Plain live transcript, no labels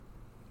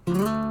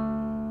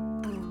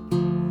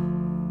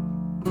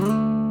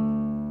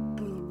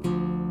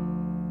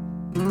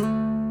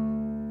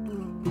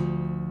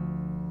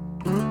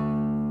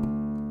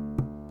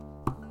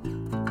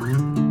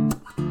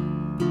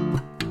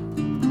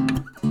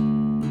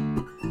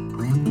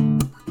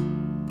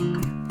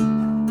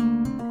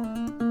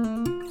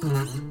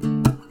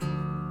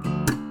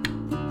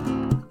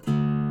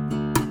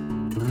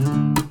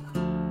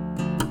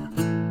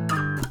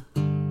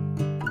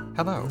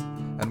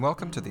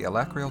welcome to the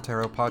Alacrial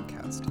Tarot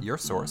Podcast, your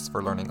source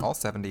for learning all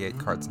 78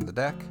 cards in the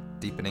deck,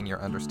 deepening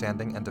your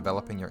understanding and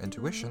developing your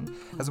intuition,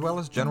 as well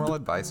as general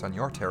advice on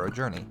your tarot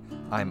journey.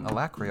 I'm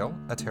Alacrial,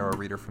 a tarot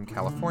reader from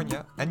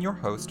California, and your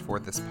host for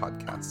this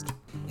podcast.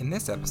 In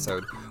this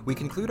episode, we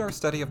conclude our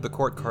study of the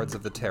court cards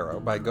of the tarot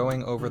by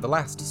going over the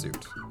last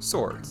suit,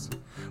 Swords.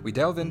 We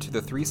delve into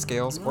the three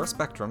scales or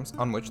spectrums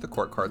on which the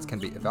court cards can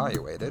be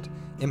evaluated: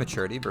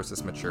 immaturity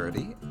versus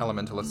maturity,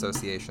 elemental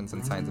associations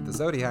and signs of the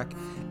zodiac,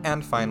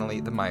 and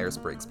finally, the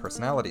Myers-Briggs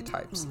personality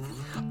types.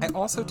 I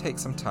also take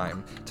some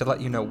time to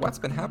let you know what's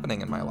been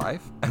happening in my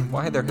life and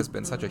why there has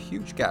been such a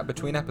huge gap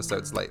between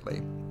episodes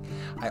lately.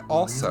 I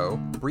also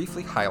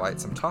briefly highlight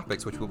some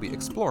topics which we'll be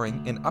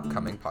exploring in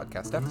upcoming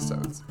podcast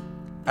episodes.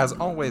 As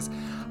always,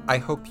 I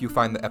hope you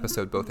find the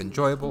episode both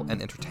enjoyable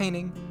and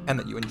entertaining, and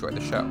that you enjoy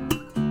the show.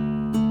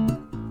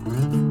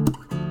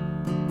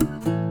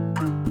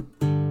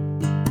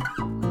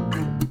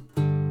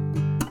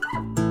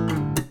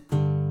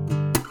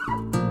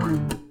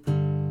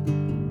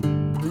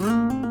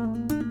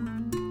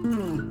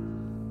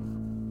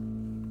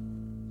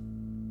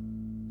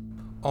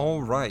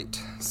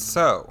 Alright,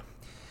 so,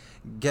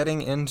 getting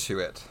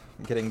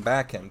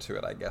back into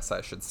it, I guess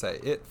I should say.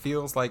 It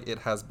feels like it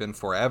has been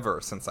forever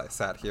since I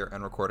sat here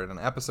and recorded an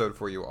episode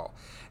for you all.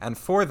 And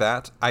for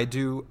that, I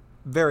do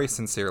very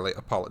sincerely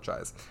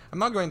apologize. I'm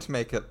not going to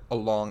make it a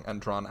long and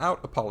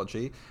drawn-out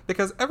apology,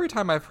 because every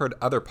time I've heard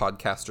other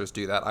podcasters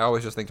do that, I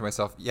always just think to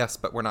myself, yes,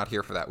 but we're not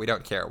here for that. We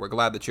don't care. We're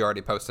glad that you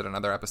already posted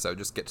another episode.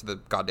 Just get to the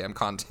goddamn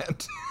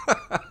content.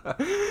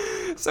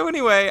 So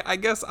anyway, I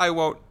guess I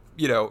won't,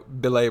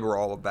 belabor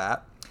all of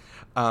that.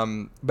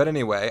 But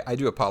anyway, I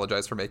do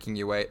apologize for making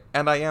you wait,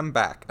 and I am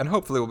back, and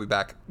hopefully we'll be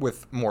back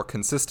with more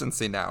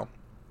consistency now.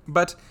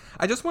 But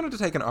I just wanted to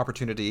take an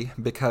opportunity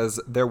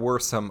because there were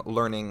some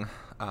learning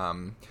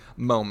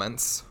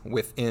moments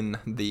within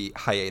the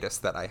hiatus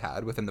that I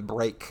had, within the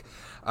break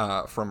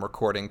from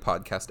recording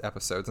podcast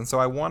episodes. And so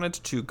I wanted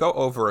to go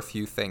over a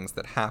few things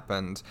that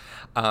happened,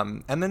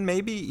 and then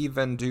maybe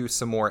even do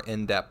some more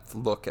in-depth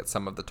look at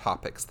some of the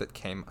topics that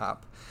came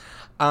up.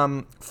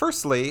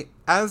 Firstly,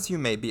 as you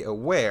may be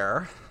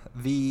aware,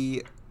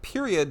 the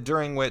period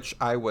during which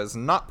I was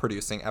not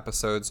producing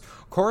episodes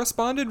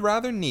corresponded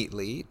rather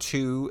neatly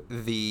to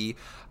the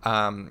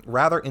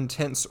rather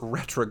intense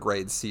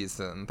retrograde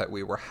season that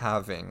we were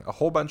having. A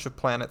whole bunch of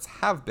planets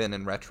have been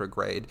in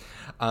retrograde,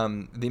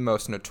 the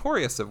most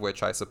notorious of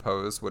which, I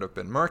suppose, would have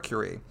been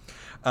Mercury.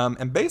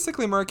 And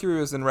basically, Mercury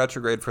was in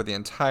retrograde for the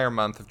entire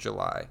month of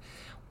July.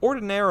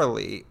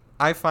 Ordinarily,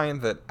 I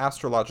find that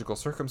astrological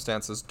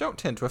circumstances don't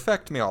tend to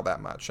affect me all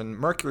that much, and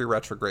Mercury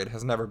retrograde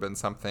has never been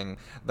something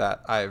that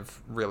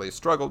I've really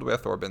struggled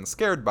with or been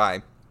scared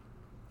by.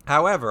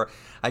 However,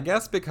 I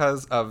guess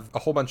because of a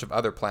whole bunch of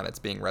other planets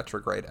being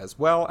retrograde as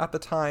well at the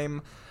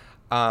time,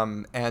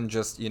 and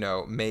just,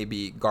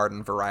 maybe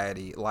garden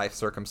variety life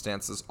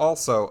circumstances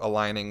also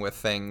aligning with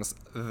things,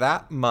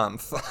 that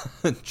month,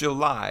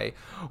 July,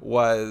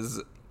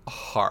 was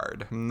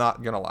hard. I'm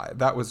not gonna lie.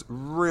 That was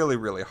really,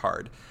 really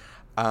hard.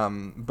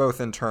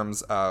 Both in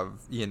terms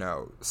of,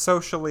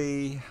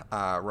 socially,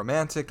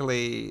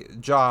 romantically,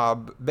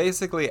 job,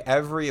 basically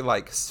every,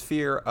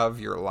 sphere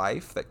of your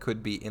life that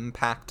could be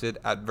impacted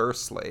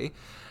adversely,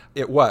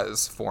 it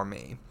was for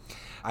me.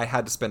 I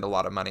had to spend a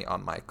lot of money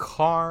on my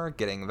car,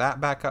 getting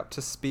that back up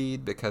to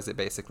speed because it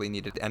basically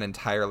needed an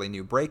entirely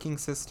new braking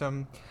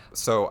system.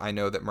 So I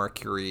know that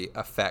Mercury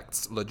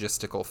affects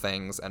logistical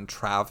things and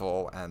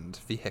travel and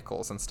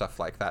vehicles and stuff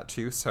like that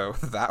too. So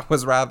that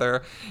was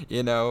rather,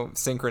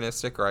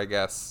 synchronistic, or I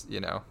guess,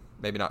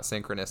 maybe not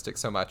synchronistic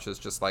so much as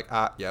just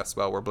yes,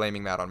 well, we're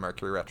blaming that on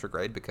Mercury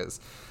retrograde because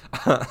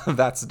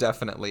that's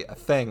definitely a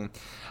thing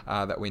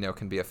that we know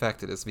can be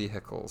affected as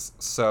vehicles.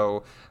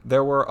 So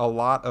there were a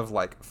lot of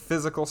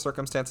physical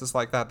circumstances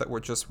like that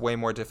were just way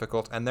more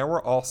difficult, and there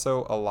were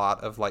also a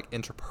lot of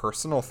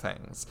interpersonal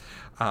things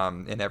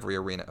in every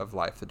arena of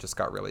life that just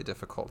got really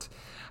difficult.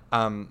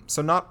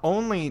 So not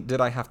only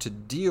did I have to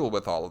deal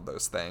with all of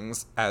those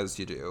things, as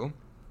you do,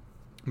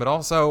 but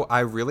also, I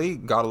really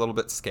got a little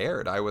bit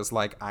scared. I was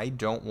like, I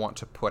don't want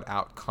to put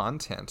out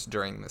content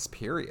during this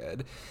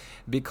period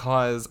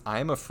because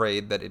I'm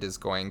afraid that it is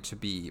going to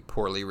be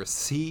poorly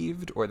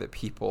received, or that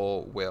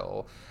people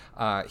will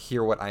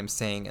hear what I'm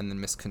saying and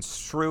then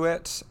misconstrue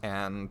it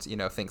and,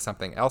 think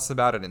something else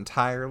about it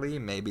entirely.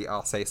 Maybe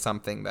I'll say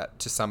something that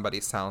to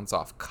somebody sounds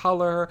off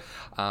color,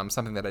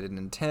 something that I didn't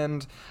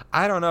intend.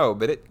 I don't know,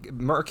 but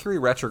Mercury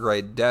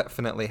retrograde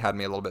definitely had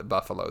me a little bit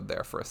buffaloed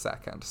there for a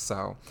second.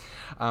 So,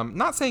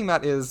 not saying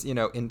that is,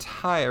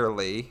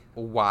 entirely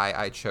why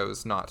I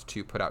chose not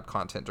to put out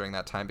content during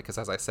that time, because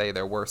as I say,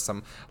 there were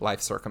some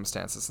life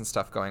circumstances and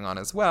stuff going on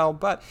as well,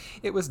 but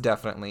it was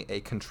definitely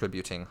a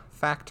contributing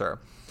factor.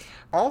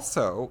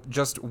 Also,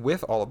 just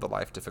with all of the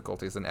life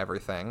difficulties and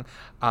everything,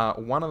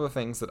 one of the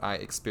things that I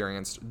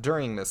experienced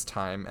during this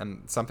time,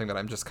 and something that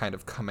I'm just kind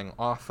of coming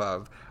off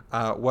of,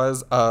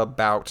 was a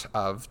bout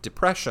of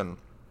depression.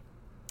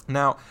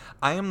 Now,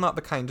 I am not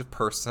the kind of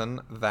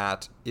person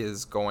that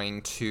is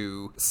going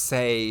to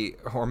say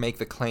or make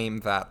the claim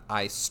that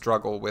I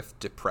struggle with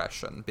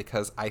depression,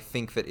 because I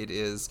think that it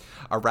is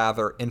a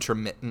rather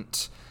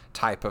intermittent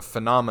type of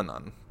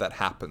phenomenon that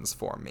happens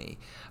for me.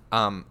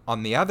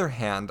 On the other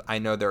hand, I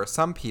know there are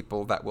some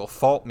people that will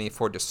fault me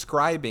for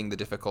describing the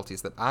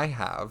difficulties that I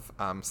have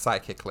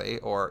psychically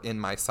or in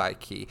my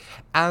psyche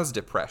as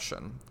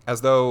depression,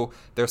 as though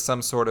there's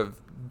some sort of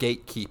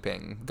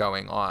gatekeeping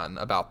going on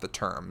about the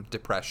term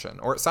depression.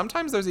 Or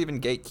sometimes there's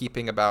even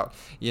gatekeeping about,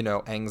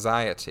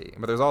 anxiety.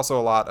 But there's also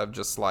a lot of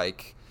just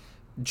like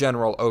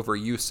general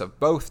overuse of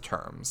both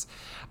terms.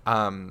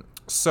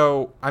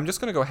 So I'm just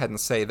going to go ahead and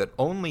say that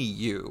only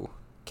you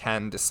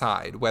can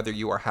decide whether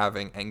you are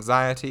having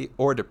anxiety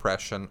or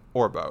depression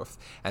or both.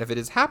 And if it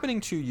is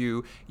happening to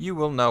you, you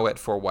will know it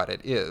for what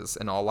it is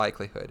in all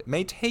likelihood. It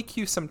may take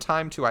you some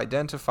time to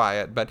identify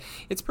it, but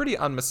it's pretty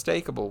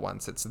unmistakable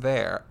once it's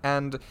there.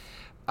 And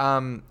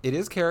it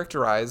is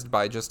characterized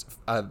by just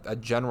a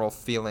general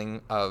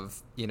feeling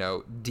of,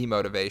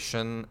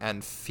 demotivation,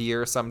 and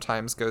fear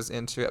sometimes goes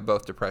into it,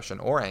 both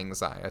depression or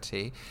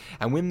anxiety.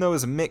 And when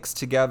those mix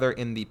together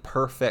in the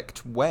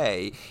perfect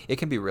way, it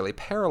can be really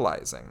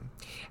paralyzing.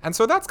 And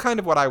so that's kind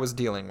of what I was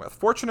dealing with.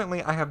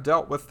 Fortunately, I have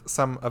dealt with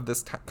some of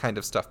this kind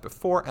of stuff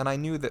before, and I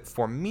knew that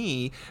for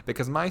me,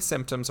 because my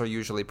symptoms are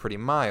usually pretty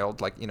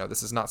mild, like,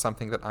 this is not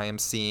something that I am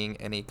seeing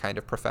any kind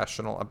of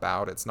professional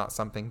about. It's not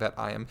something that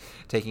I am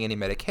taking any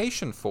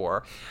medication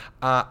for.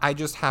 I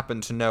just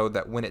happen to know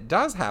that when it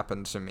does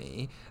happen to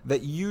me,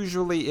 that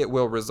usually it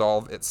will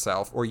resolve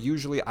itself, or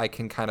usually I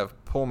can kind of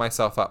pull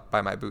myself up by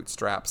my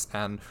bootstraps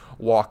and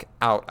walk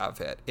out of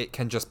it. It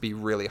can just be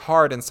really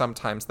hard, and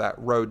sometimes that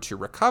road to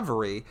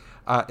recovery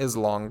is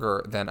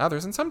longer than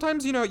others. And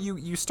sometimes,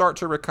 you start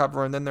to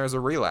recover and then there's a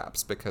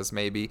relapse because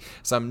maybe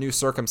some new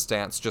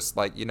circumstance just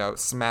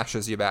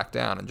smashes you back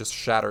down and just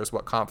shatters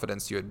what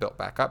confidence you had built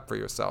back up for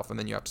yourself, and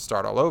then you have to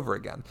start all over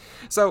again.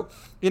 So,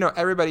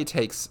 everybody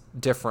takes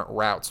different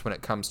routes when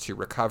it comes to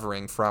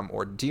recovering from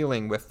or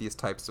dealing with these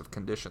types of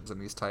conditions and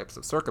these types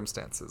of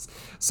circumstances.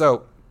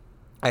 So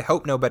I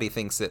hope nobody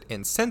thinks it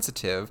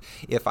insensitive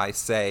if I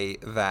say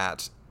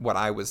that what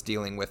I was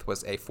dealing with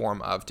was a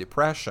form of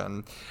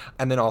depression,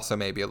 and then also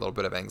maybe a little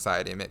bit of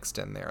anxiety mixed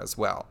in there as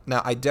well.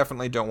 Now, I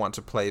definitely don't want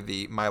to play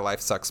the my life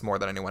sucks more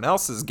than anyone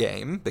else's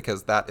game,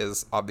 because that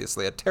is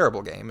obviously a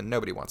terrible game and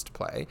nobody wants to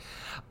play.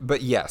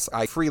 But yes,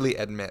 I freely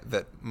admit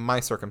that my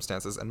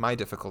circumstances and my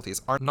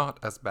difficulties are not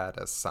as bad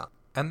as some.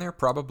 And they're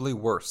probably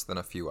worse than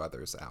a few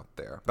others out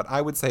there. But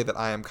I would say that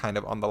I am kind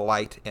of on the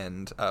light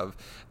end of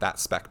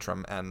that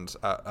spectrum, and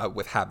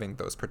with having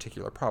those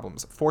particular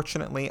problems.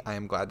 Fortunately, I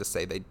am glad to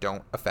say they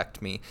don't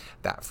affect me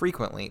that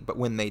frequently. But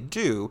when they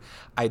do,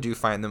 I do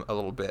find them a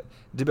little bit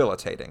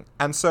debilitating.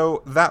 And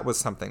so that was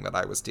something that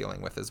I was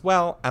dealing with as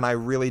well. And I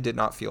really did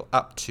not feel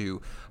up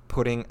to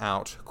putting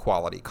out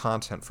quality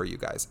content for you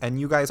guys. And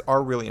you guys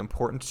are really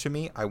important to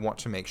me. I want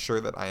to make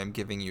sure that I am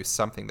giving you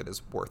something that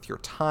is worth your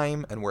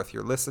time and worth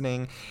your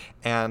listening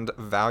and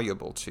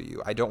valuable to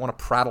you. I don't want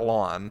to prattle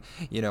on,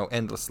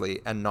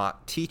 endlessly and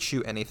not teach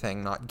you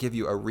anything, not give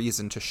you a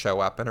reason to show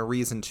up and a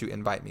reason to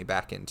invite me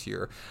back into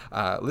your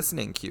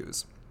listening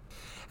queues.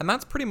 And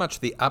that's pretty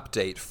much the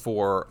update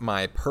for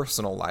my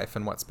personal life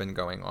and what's been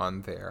going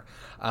on there.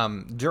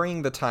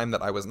 During the time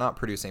that I was not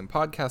producing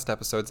podcast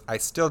episodes, I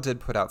still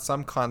did put out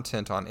some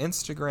content on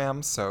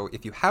Instagram, so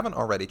if you haven't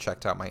already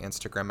checked out my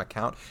Instagram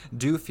account,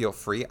 do feel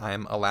free. I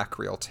am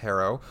Alacrial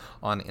Tarot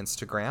on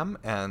Instagram,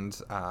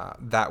 and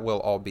that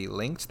will all be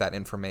linked, that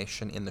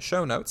information, in the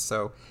show notes.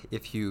 So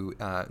if you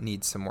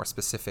need some more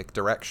specific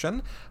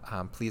direction,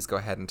 please go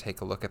ahead and take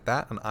a look at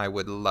that, and I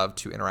would love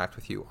to interact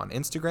with you on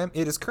Instagram.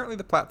 It is currently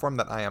the platform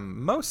that I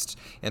am most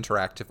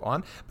interactive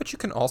on, but you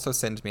can also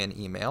send me an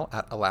email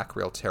at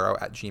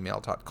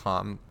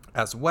alacrialtarot@gmail.com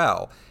as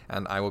well,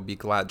 and I will be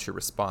glad to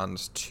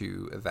respond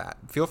to that.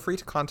 Feel free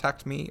to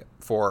contact me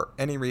for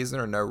any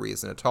reason or no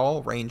reason at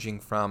all, ranging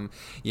from,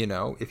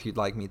 if you'd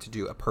like me to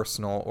do a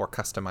personal or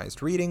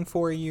customized reading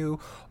for you,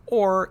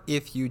 or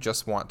if you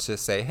just want to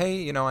say,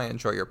 hey, I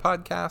enjoy your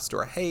podcast,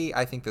 or hey,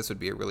 I think this would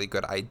be a really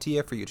good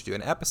idea for you to do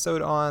an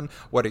episode on.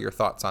 What are your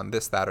thoughts on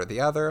this, that, or the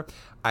other?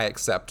 I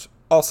accept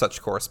all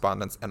such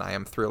correspondence, and I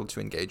am thrilled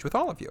to engage with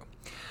all of you.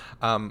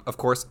 Of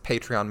course,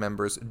 Patreon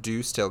members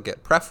do still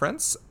get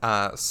preference,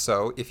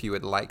 so if you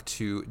would like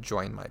to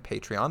join my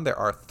Patreon, there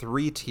are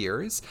 3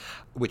 tiers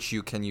which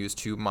you can use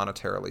to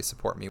monetarily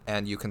support me,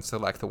 and you can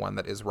select the one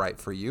that is right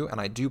for you,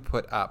 and I do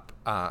put up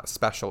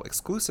special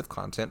exclusive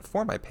content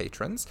for my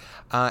patrons,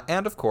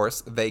 and of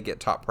course, they get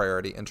top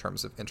priority in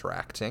terms of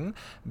interacting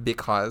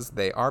because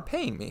they are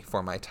paying me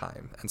for my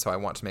time, and so I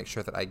want to make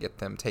sure that I get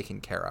them taken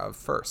care of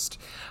first.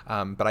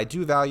 But I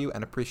do value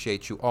and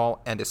appreciate you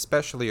all, and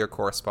especially your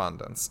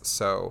correspondence,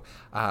 so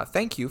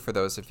thank you for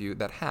those of you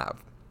that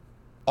have.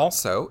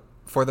 Also,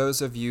 for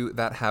those of you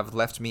that have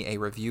left me a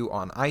review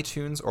on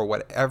iTunes or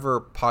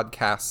whatever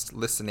podcast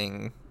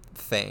listening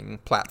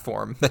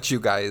platform that you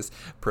guys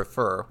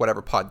prefer,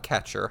 whatever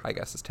podcatcher, I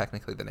guess is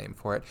technically the name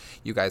for it,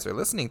 you guys are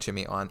listening to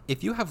me on,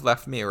 if you have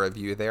left me a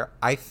review there,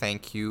 I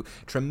thank you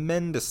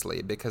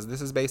tremendously, because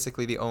this is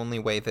basically the only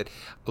way that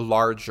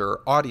larger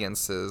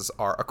audiences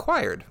are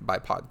acquired by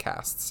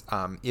podcasts.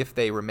 If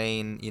they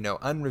remain,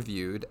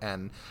 unreviewed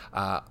and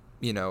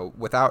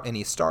without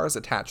any stars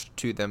attached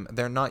to them,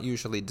 they're not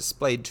usually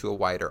displayed to a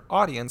wider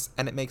audience,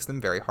 and it makes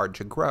them very hard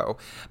to grow.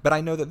 But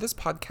I know that this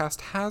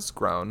podcast has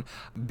grown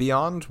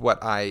beyond what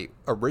I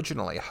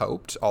originally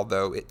hoped,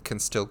 although it can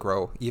still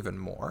grow even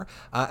more.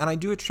 And I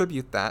do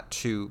attribute that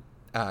to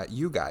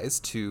you guys,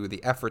 to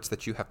the efforts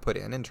that you have put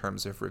in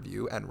terms of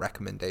review and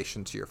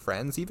recommendation to your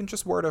friends, even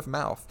just word of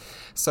mouth.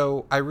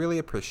 So I really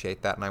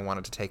appreciate that, and I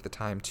wanted to take the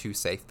time to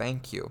say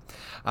thank you.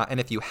 And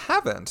if you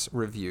haven't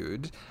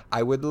reviewed,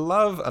 I would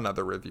love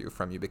another review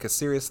from you, because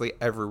seriously,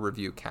 every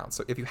review counts.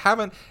 So if you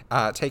haven't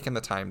taken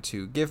the time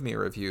to give me a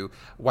review,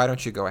 why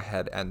don't you go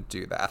ahead and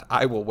do that?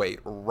 I will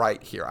wait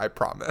right here, I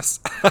promise.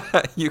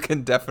 You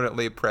can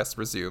definitely press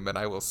resume, and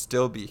I will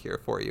still be here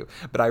for you,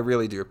 but I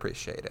really do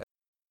appreciate it.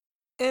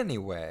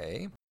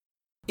 Anyway,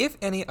 if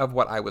any of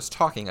what I was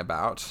talking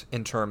about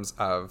in terms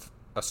of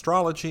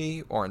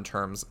astrology or in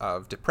terms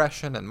of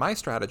depression and my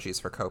strategies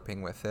for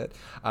coping with it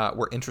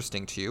were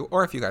interesting to you,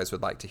 or if you guys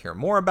would like to hear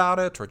more about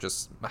it, or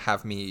just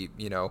have me,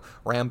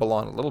 ramble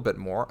on a little bit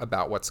more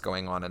about what's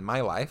going on in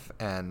my life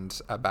and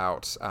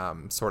about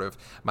sort of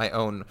my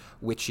own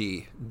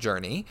witchy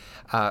journey,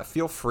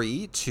 feel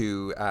free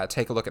to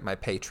take a look at my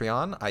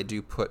Patreon. I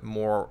do put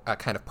more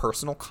kind of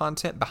personal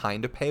content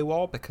behind a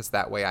paywall, because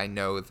that way I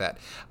know that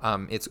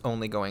it's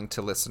only going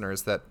to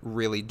listeners that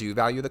really do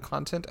value the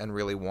content and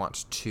really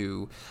want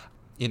to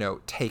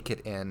take it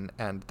in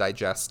and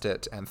digest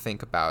it and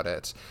think about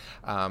it,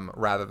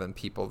 rather than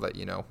people that,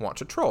 want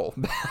to troll.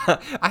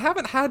 I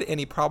haven't had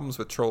any problems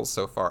with trolls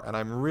so far, and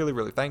I'm really,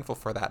 really thankful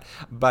for that.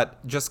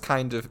 But just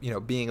kind of,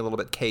 being a little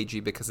bit cagey,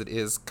 because it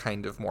is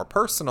kind of more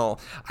personal,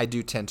 I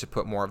do tend to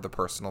put more of the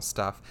personal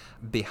stuff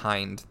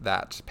behind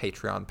that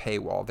Patreon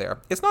paywall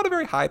there. It's not a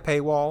very high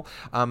paywall,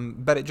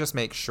 but it just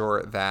makes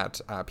sure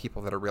that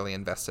people that are really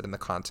invested in the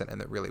content and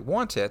that really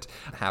want it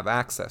have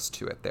access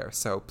to it there.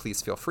 So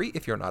please feel free,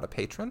 if you're not a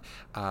patron,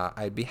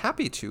 I'd be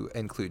happy to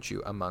include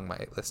you among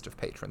my list of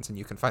patrons, and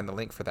you can find the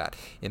link for that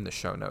in the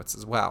show notes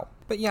as well.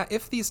 But yeah,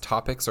 if these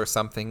topics are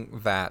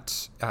something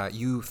that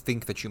you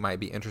think that you might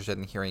be interested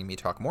in hearing me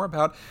talk more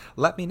about,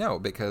 let me know,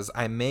 because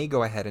I may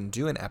go ahead and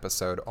do an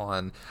episode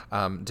on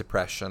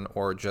depression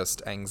or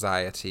just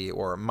anxiety,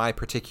 or my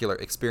particular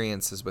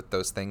experiences with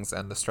those things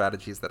and the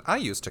strategies that I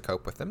use to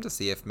cope with them, to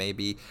see if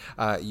maybe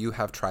you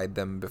have tried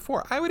them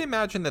before. I would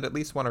imagine that at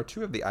least one or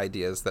two of the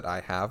ideas that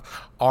I have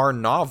are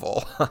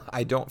novel.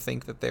 I don't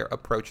think that they're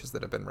approaches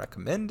that have been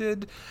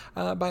recommended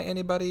by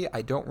anybody.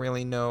 I don't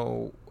really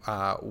know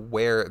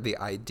where the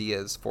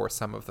ideas for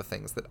some of the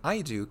things that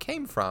I do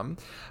came from.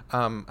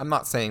 I'm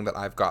not saying that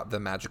I've got the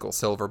magical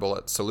silver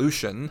bullet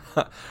solution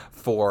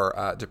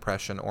for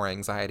depression or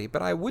anxiety,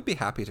 but I would be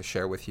happy to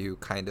share with you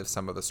kind of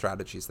some of the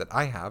strategies that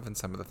I have and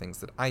some of the things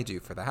that I do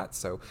for that.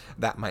 So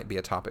that might be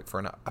a topic for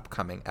an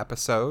upcoming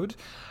episode.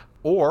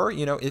 Or,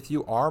 if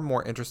you are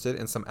more interested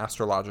in some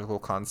astrological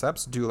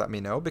concepts, do let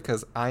me know,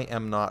 because I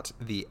am not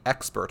the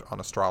expert on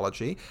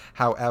astrology.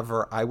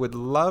 However, I would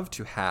love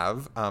to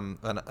have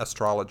an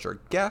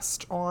astrologer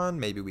guest on.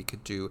 Maybe we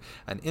could do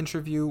an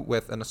interview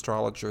with an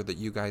astrologer that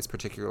you guys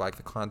particularly like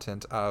the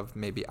content of.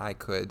 Maybe I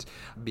could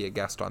be a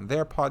guest on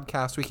their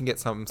podcast. We can get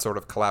some sort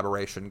of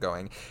collaboration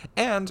going.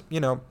 And,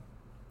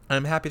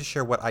 I'm happy to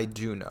share what I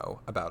do know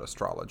about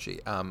astrology.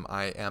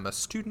 I am a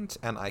student,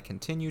 and I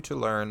continue to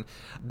learn.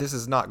 This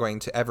is not going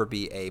to ever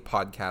be a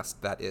podcast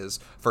that is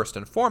first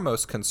and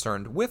foremost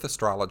concerned with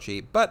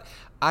astrology, but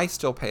I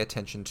still pay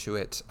attention to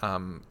it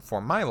for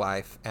my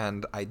life,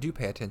 and I do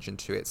pay attention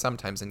to it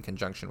sometimes in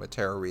conjunction with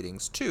tarot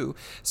readings too.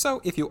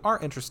 So if you are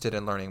interested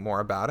in learning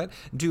more about it,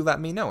 do let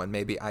me know, and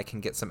maybe I can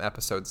get some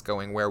episodes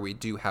going where we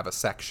do have a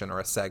section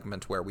or a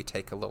segment where we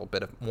take a little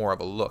bit more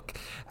of a look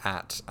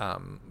at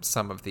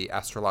some of the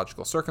astrological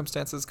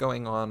circumstances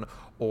going on,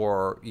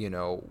 or,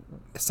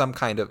 some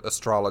kind of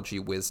astrology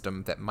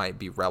wisdom that might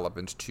be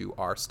relevant to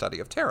our study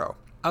of tarot.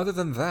 Other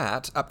than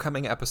that,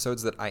 upcoming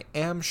episodes that I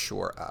am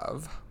sure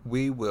of,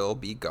 we will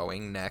be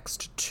going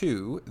next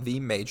to the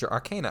Major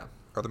Arcana,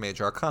 or the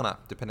Major Arcana,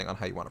 depending on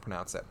how you want to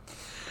pronounce it.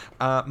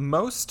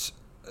 Most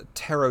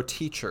tarot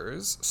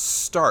teachers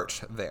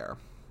start there.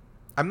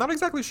 I'm not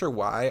exactly sure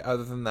why,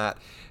 other than that,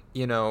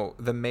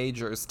 the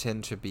majors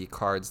tend to be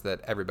cards that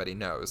everybody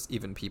knows,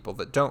 even people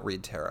that don't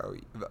read tarot.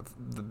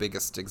 The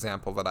biggest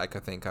example that I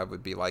could think of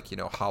would be like,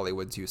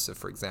 Hollywood's use of,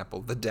 for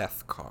example, the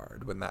Death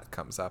card, when that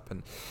comes up,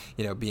 and,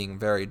 being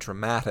very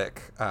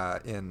dramatic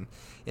in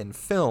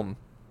film.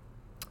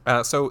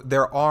 So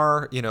there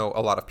are,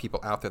 a lot of people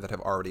out there that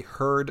have already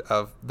heard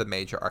of the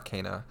Major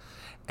Arcana,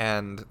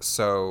 And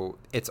so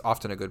it's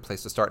often a good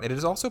place to start. And it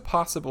is also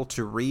possible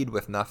to read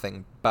with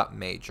nothing but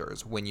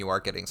majors when you are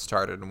getting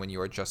started and when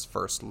you are just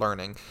first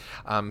learning.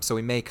 So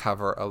we may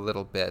cover a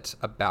little bit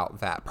about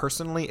that.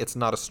 Personally, it's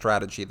not a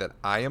strategy that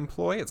I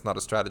employ. It's not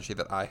a strategy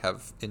that I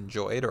have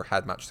enjoyed or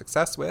had much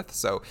success with.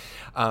 So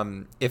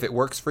if it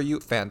works for you,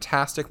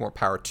 fantastic. More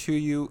power to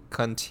you.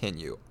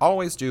 Continue.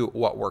 Always do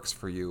what works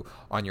for you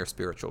on your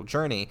spiritual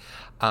journey.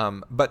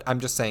 But I'm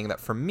just saying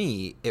that for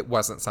me, it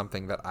wasn't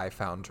something that I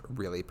found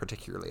really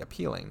particularly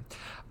appealing.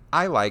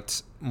 I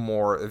liked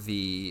more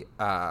the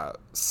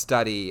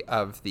study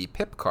of the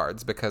pip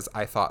cards because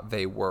I thought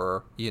they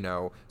were,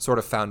 sort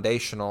of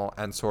foundational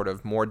and sort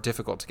of more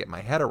difficult to get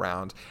my head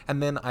around.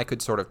 And then I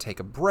could sort of take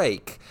a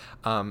break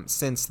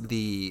since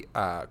the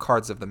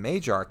cards of the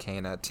Major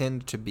Arcana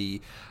tend to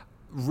be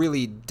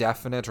really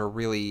definite or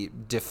really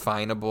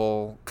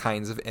definable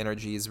kinds of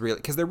energies, really,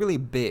 because they're really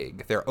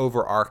big. They're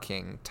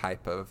overarching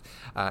type of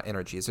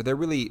energies, or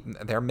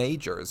they're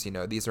majors.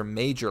 These are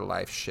major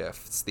life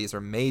shifts. These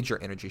are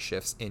major energy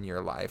shifts in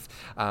your life.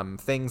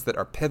 Things that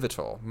are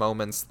pivotal,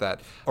 moments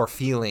that, or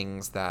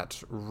feelings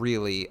that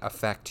really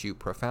affect you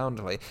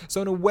profoundly.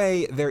 So in a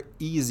way, they're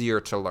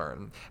easier to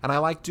learn, and I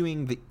like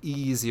doing the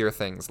easier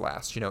things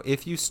last.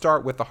 If you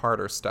start with the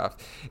harder stuff,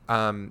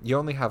 you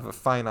only have a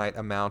finite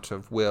amount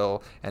of will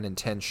and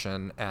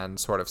intention and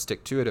sort of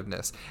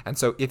stick-to-itiveness. And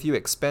so if you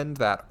expend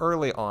that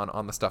early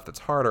on the stuff that's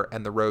harder,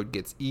 and the road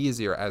gets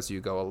easier as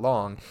you go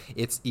along,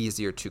 it's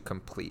easier to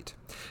complete.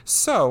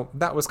 So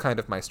that was kind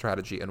of my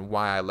strategy and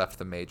why I left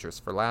the majors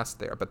for last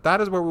there. But that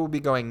is where we'll be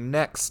going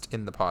next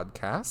in the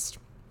podcast.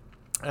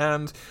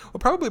 And we'll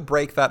probably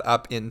break that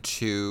up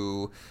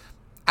into,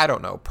 I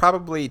don't know,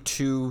 probably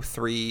 2,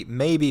 3,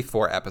 maybe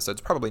 4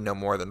 episodes, probably no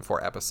more than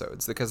 4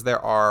 episodes, because there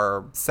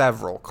are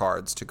several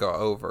cards to go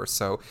over.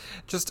 So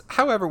just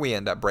however we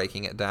end up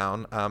breaking it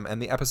down,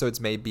 and the episodes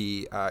may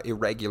be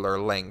irregular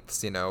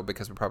lengths,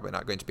 because we're probably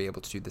not going to be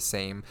able to do the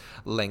same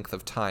length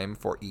of time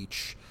for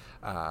each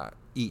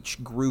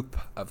group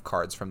of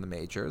cards from the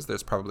majors.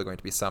 There's probably going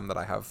to be some that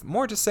I have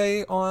more to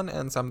say on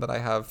and some that I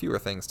have fewer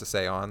things to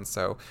say on.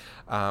 So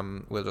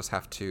we'll just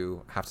have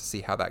to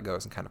see how that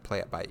goes and kind of play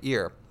it by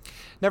ear.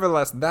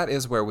 Nevertheless, that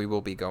is where we will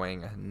be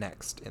going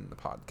next in the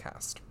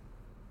podcast.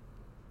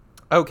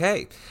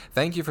 Okay,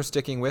 thank you for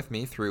sticking with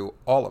me through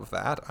all of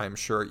that. I'm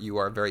sure you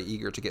are very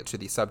eager to get to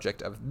the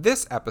subject of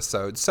this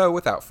episode, so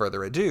without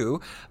further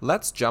ado,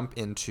 let's jump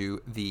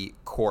into the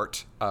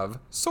Court of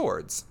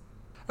Swords.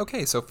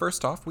 Okay, so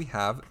first off, we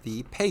have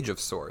the Page of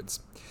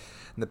Swords.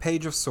 And the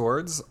Page of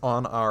Swords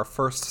on our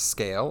first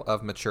scale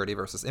of maturity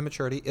versus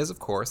immaturity is, of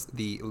course,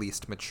 the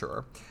least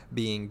mature,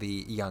 being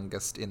the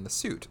youngest in the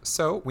suit.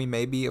 So we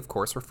may be, of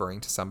course,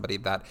 referring to somebody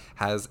that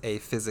has a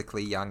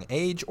physically young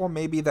age, or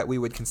maybe that we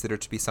would consider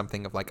to be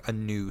something of like a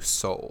new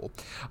soul.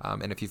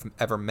 And if you've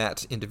ever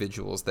met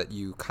individuals that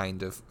you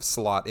kind of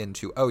slot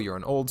into, oh, you're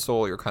an old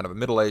soul, you're kind of a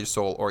middle-aged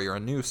soul, or you're a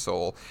new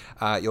soul,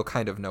 you'll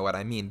kind of know what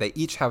I mean. They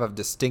each have a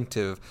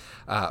distinctive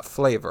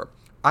flavor.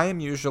 I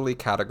am usually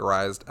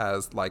categorized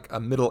as like a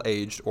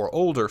middle-aged or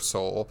older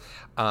soul,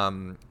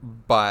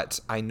 but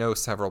I know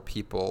several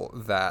people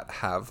that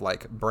have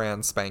like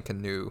brand spanking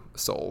new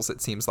souls.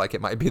 It seems like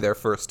it might be their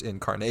first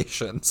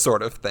incarnation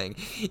sort of thing,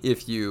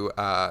 if you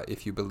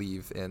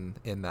believe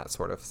in that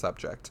sort of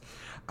subject.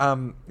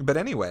 But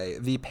anyway,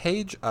 the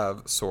Page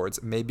of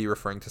Swords may be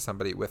referring to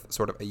somebody with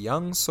sort of a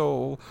young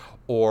soul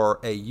or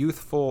a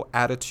youthful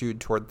attitude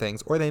toward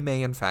things, or they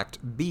may in fact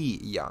be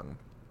young.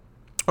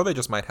 Or they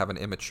just might have an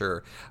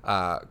immature,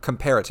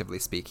 comparatively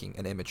speaking,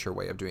 an immature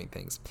way of doing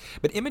things.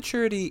 But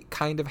immaturity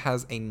kind of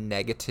has a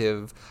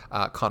negative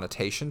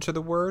connotation to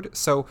the word.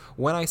 So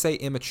when I say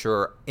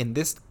immature, in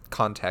this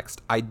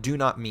context, I do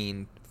not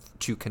mean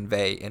to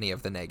convey any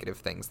of the negative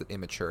things that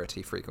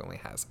immaturity frequently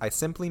has. I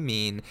simply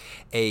mean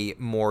a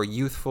more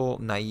youthful,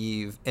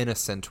 naive,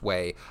 innocent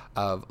way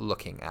of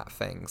looking at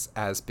things,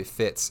 as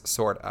befits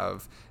sort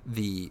of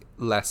the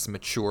less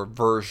mature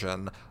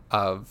version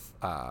of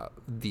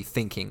the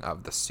thinking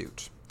of the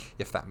suit,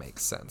 if that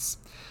makes sense.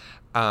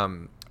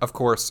 Of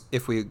course,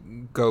 if we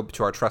go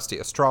to our trusty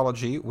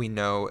astrology, we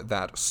know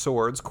that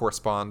swords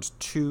correspond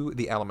to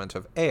the element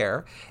of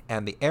air,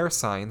 and the air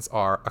signs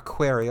are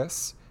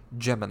Aquarius,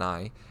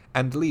 Gemini,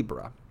 and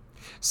Libra.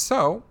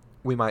 So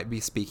we might be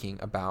speaking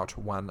about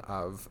one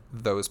of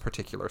those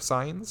particular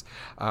signs.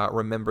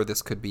 Remember,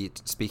 this could be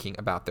speaking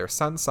about their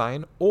sun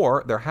sign,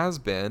 or there has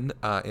been,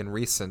 in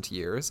recent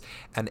years,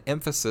 an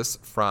emphasis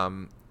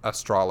from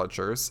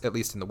astrologers, at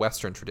least in the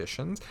Western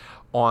traditions,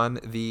 on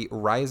the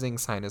rising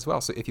sign as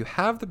well. So if you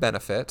have the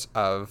benefit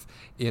of,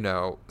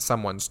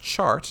 someone's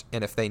chart,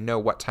 and if they know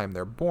what time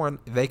they're born,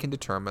 they can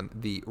determine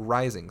the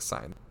rising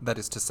sign. That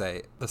is to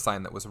say, the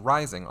sign that was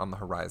rising on the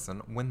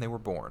horizon when they were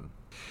born.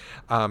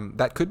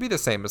 That could be the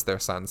same as their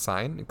sun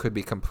sign. It could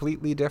be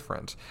completely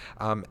different.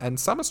 And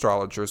some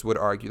astrologers would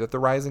argue that the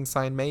rising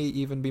sign may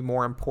even be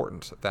more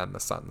important than the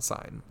sun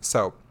sign.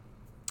 So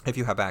If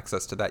you have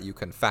access to that, you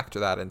can factor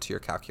that into your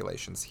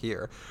calculations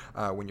here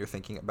when you're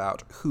thinking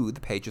about who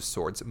the Page of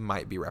Swords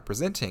might be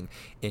representing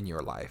in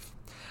your life.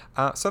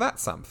 So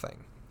that's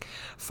something.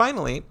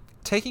 Finally,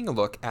 taking a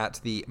look at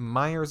the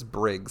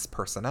Myers-Briggs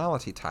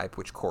personality type,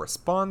 which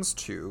corresponds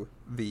to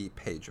the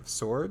Page of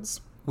Swords,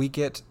 we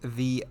get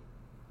the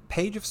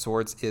Page of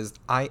Swords is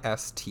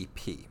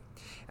ISTP,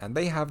 and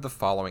they have the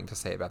following to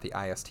say about the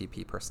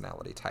ISTP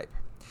personality type.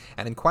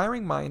 An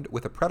inquiring mind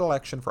with a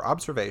predilection for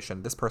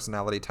observation, this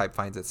personality type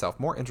finds itself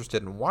more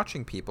interested in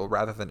watching people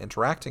rather than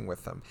interacting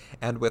with them,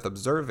 and with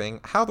observing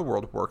how the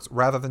world works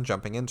rather than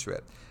jumping into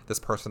it. This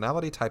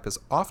personality type is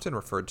often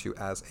referred to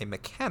as a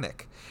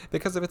mechanic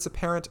because of its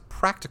apparent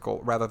practical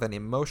rather than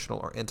emotional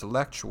or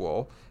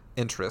intellectual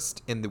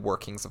interest in the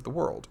workings of the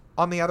world.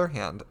 On the other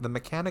hand, the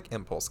mechanic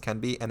impulse can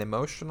be an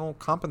emotional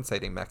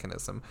compensating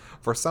mechanism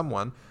for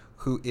someone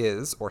who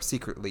is, or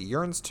secretly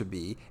yearns to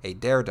be, a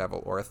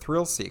daredevil or a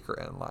thrill seeker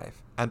in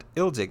life. And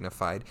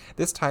ill-dignified,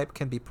 this type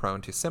can be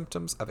prone to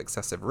symptoms of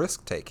excessive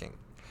risk-taking,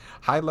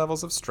 high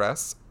levels of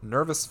stress,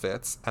 nervous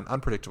fits, and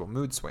unpredictable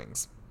mood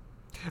swings.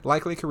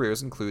 Likely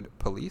careers include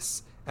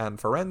police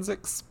and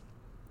forensics,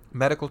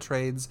 medical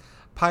trades,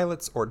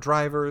 pilots or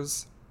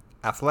drivers,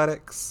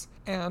 athletics,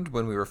 and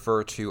when we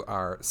refer to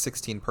our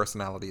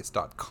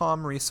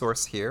 16personalities.com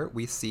resource here,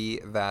 we see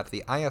that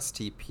the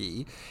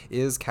ISTP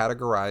is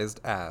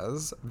categorized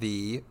as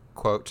the,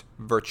 quote,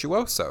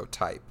 virtuoso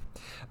type.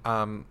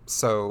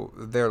 So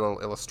their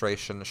little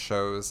illustration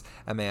shows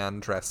a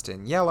man dressed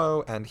in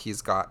yellow, and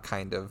he's got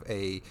kind of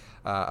a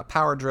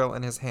power drill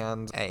in his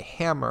hand, a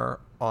hammer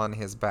on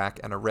his back,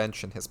 and a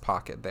wrench in his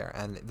pocket there.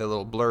 And the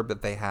little blurb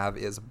that they have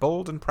is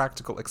bold and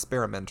practical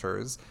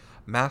experimenters,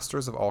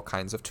 masters of all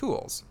kinds of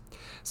tools.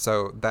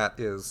 So that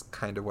is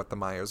kind of what the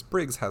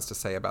Myers-Briggs has to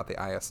say about the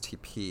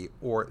ISTP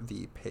or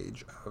the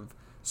Page of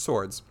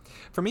Swords.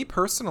 For me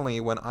personally,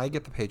 when I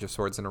get the Page of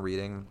Swords in a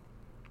reading,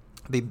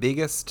 the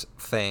biggest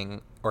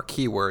thing, or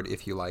keyword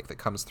if you like, that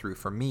comes through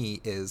for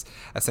me is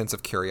a sense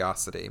of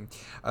curiosity,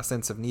 a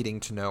sense of needing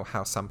to know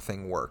how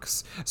something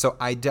works. So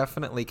I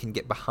definitely can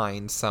get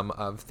behind some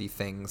of the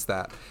things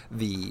that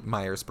the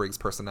Myers-Briggs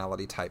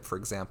personality type, for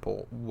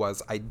example,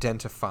 was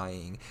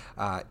identifying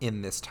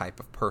in this type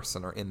of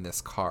person or in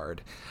this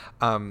card.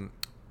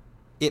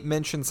 It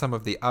mentions some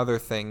of the other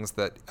things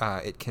that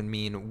it can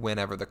mean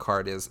whenever the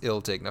card is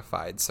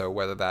ill-dignified. So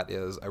whether that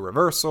is a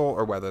reversal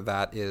or whether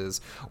that is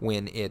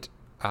when it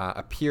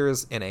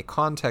appears in a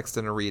context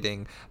in a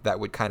reading that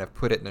would kind of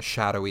put it in a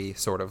shadowy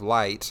sort of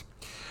light.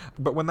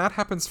 But when that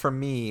happens for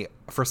me,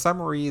 for some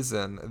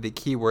reason, the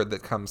keyword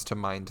that comes to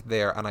mind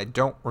there, and I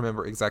don't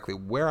remember exactly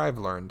where I've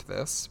learned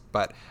this,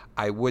 but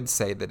I would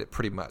say that it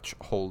pretty much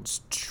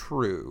holds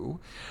true.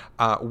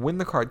 When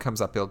the card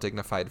comes up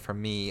ill-dignified for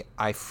me,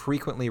 I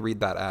frequently read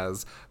that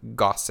as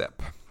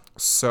gossip.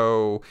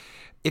 So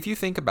if you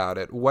think about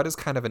it, what is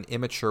kind of an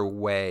immature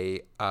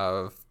way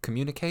of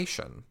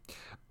communication?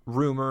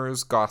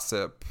 Rumors,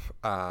 gossip,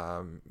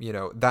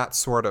 that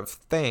sort of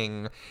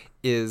thing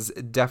is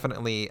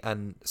definitely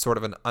sort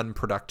of an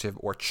unproductive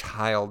or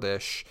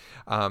childish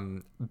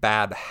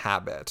bad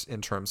habit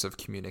in terms of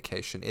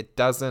communication. It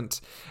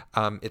doesn't,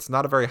 it's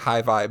not a very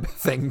high vibe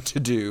thing to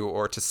do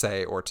or to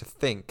say or to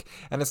think,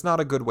 and it's not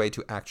a good way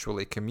to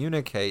actually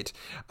communicate.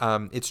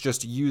 It's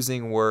just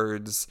using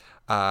words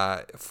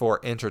for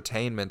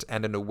entertainment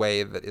and in a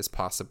way that is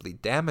possibly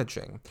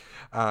damaging.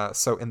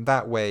 So in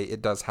that way,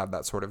 it does have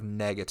that sort of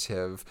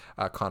negative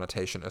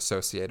connotation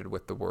associated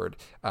with the word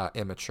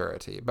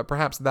immaturity. But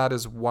perhaps that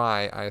is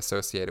why I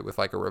associate it with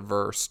like a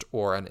reversed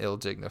or an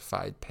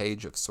ill-dignified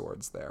Page of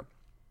Swords there.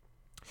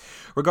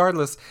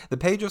 Regardless, the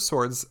Page of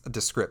Swords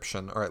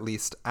description, or at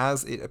least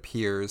as it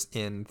appears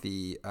in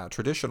the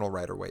traditional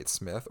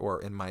Rider-Waite-Smith,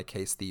 or in my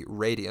case, the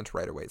Radiant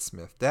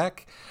Rider-Waite-Smith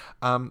deck,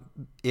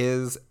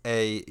 is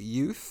a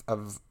youth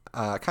of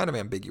kind of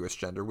ambiguous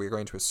gender. We're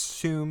going to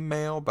assume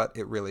male, but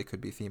it really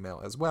could be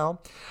female as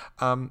well.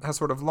 Has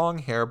sort of long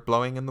hair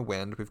blowing in the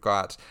wind. We've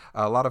got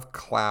a lot of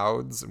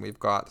clouds, and we've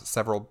got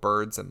several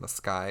birds in the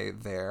sky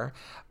there.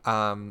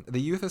 The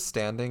youth is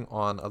standing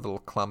on a little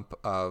clump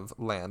of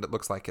land. It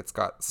looks like it's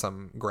got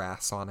some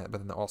grass on it, but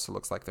then it also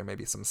looks like there may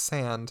be some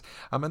sand,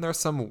 and there's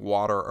some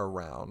water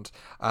around.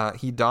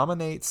 He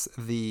dominates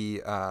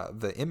the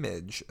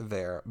image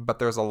there, but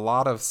there's a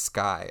lot of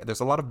sky. There's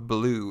a lot of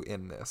blue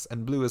in this,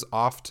 and blue is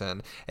often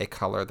a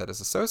color that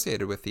is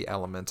associated with the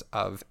element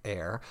of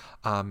air,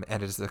 and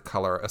it is the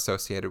color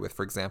associated with,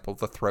 for example,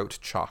 the throat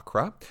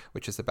chakra,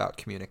 which is about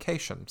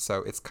communication.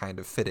 So it's kind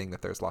of fitting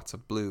that there's lots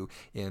of blue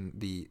in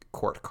the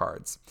court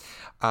cards.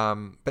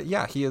 But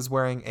yeah, he is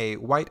wearing a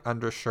white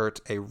undershirt,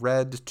 a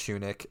red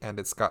tunic, and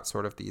it's got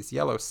sort of these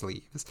yellow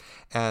sleeves,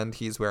 and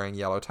he's wearing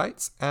yellow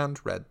tights and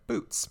red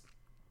boots.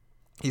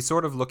 He's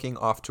sort of looking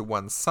off to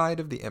one side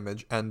of the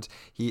image, and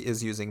he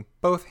is using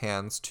both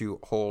hands to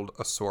hold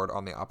a sword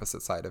on the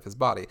opposite side of his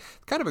body.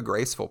 It's kind of a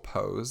graceful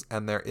pose,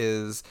 and there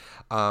is,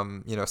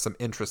 some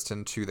interest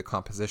into the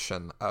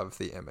composition of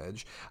the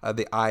image.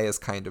 The eye is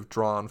kind of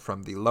drawn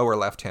from the lower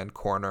left-hand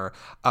corner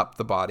up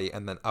the body,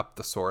 and then up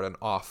the sword and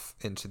off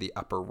into the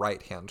upper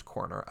right-hand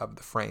corner of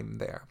the frame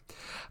there.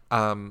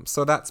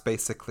 So that's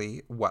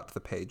basically what the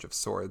Page of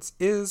Swords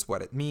is,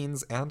 what it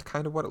means, and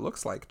kind of what it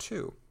looks like,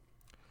 too.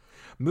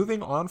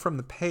 Moving on from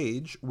the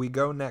page, we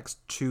go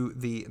next to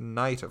the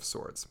Knight of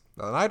Swords.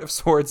 Now, the Knight of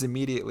Swords,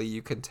 immediately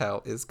you can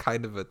tell, is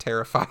kind of a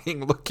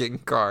terrifying looking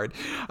card.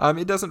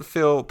 It doesn't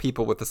fill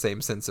people with the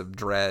same sense of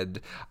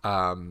dread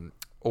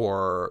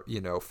or,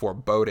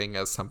 foreboding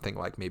as something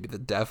like maybe the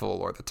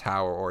Devil or the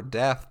Tower or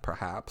Death,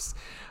 perhaps.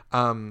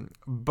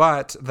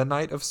 But the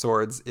Knight of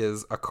Swords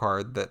is a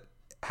card that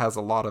has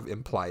a lot of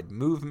implied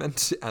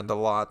movement and a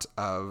lot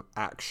of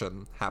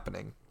action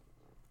happening.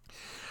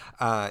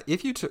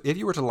 If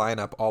you were to line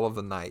up all of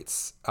the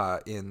knights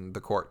in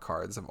the court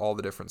cards of all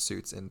the different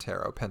suits in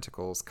tarot,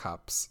 pentacles,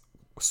 cups,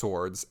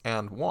 swords,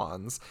 and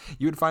wands,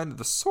 you would find that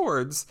the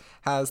swords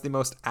has the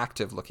most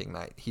active looking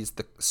knight. He's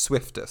the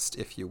swiftest,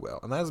 if you will.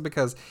 And that is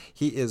because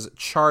he is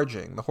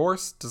charging. The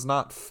horse does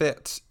not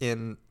fit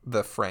in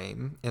the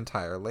frame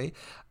entirely,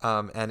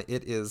 and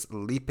it is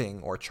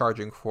leaping or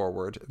charging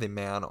forward. The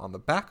man on the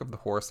back of the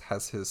horse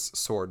has his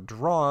sword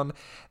drawn,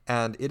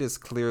 and it is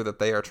clear that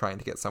they are trying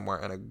to get somewhere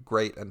in a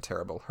great and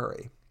terrible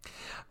hurry.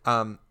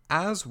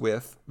 As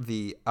with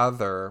the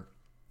other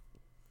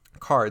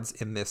cards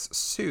in this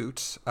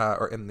suit,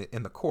 or in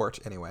the court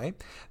anyway,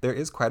 there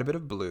is quite a bit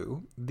of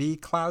blue. The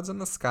clouds in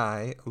the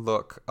sky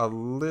look a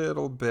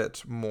little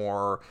bit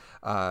more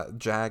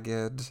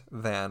jagged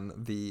than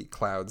the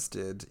clouds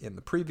did in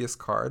the previous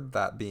card,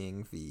 that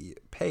being the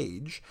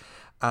Page.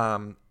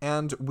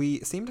 And we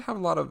seem to have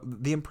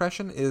the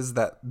impression is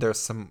that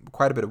there's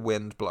quite a bit of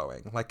wind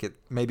blowing, like it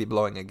may be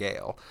blowing a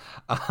gale,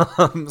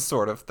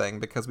 sort of thing,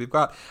 because we've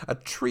got a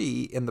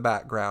tree in the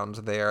background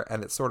there,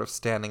 and it's sort of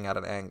standing at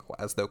an angle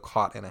as though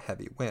caught in a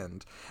heavy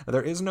wind.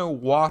 There is no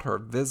water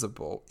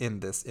visible in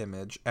this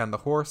image, and the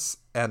horse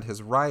and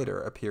his rider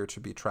appear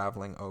to be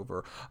traveling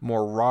over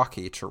more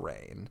rocky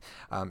terrain,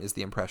 is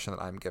the impression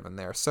that I'm given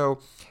there. So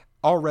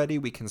already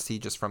we can see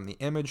just from the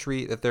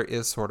imagery that there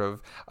is sort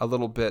of a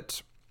little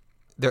bit...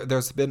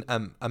 There's been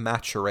a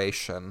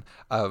maturation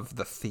of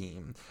the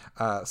theme.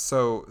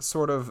 So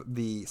sort of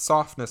the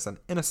softness and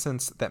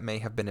innocence that may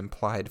have been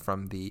implied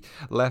from the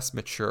less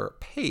mature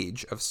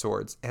Page of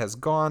Swords has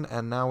gone,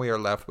 and now we are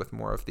left with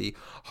more of the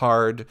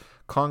hard,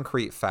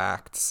 concrete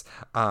facts,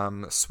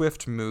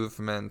 swift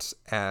movement,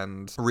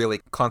 and really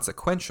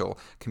consequential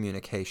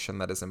communication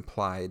that is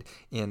implied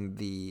in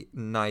the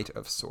Knight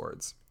of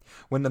Swords.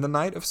 When the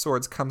Knight of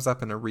Swords comes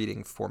up in a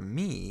reading for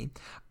me,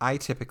 I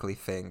typically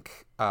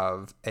think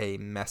of a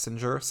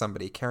messenger,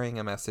 somebody carrying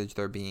a message,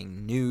 there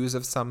being news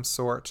of some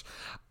sort,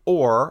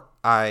 or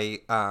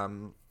I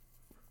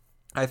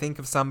think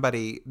of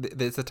somebody,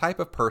 there's a type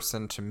of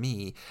person to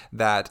me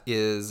that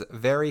is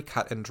very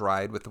cut and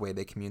dried with the way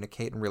they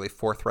communicate and really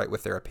forthright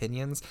with their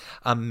opinions,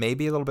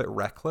 maybe a little bit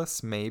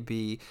reckless,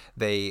 maybe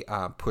they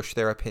push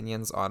their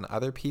opinions on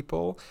other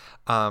people.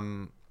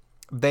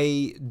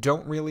 They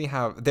don't really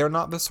they're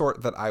not the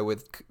sort that I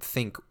would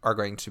think are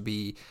going to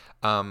be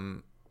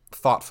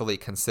thoughtfully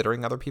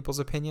considering other people's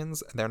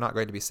opinions. They're not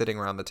going to be sitting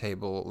around the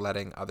table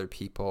letting other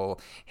people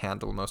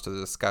handle most of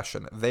the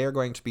discussion. They are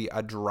going to be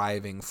a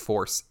driving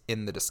force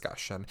in the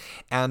discussion.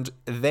 And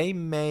they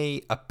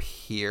may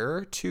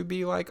appear to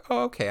be like,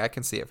 oh, okay, I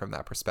can see it from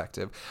that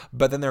perspective.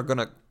 But then they're going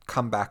to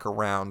come back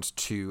around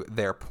to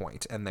their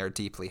point and their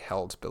deeply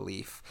held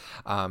belief.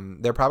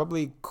 They're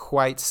probably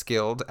quite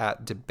skilled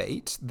at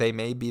debate. They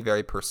may be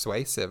very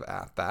persuasive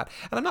at that.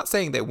 And I'm not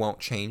saying they won't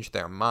change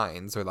their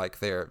minds or like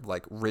they're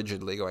like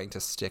rigidly going to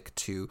stick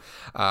to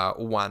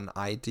one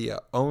idea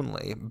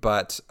only,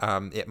 but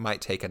it might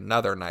take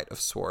another Knight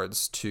of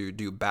Swords to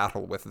do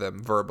battle with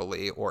them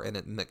verbally or in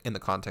the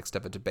context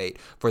of a debate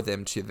for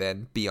them to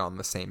then be on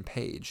the same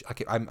page.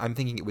 I'm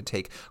thinking it would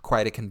take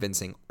quite a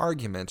convincing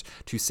argument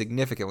to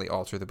significantly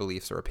alter the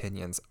beliefs or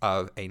opinions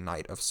of a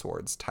Knight of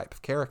Swords type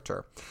of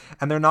character.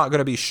 And they're not going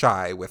to be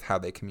shy with how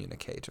they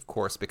communicate, of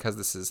course, because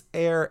this is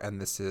air and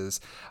this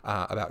is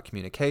about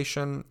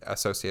communication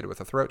associated with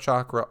the throat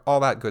chakra, all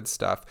that good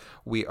stuff.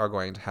 We are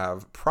going to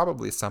have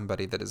probably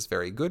somebody that is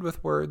very good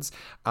with words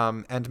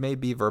and may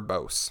be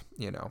verbose.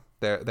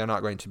 They're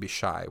not going to be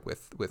shy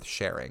with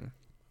sharing.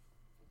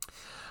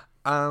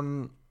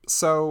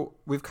 So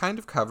we've kind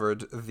of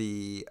covered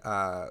the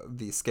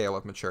scale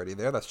of maturity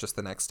there. That's just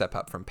the next step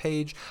up from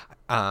Page.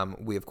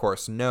 We, of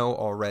course, know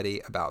already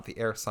about the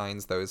air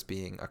signs, those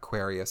being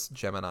Aquarius,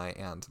 Gemini,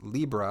 and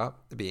Libra,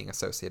 being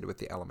associated with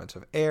the element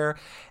of air.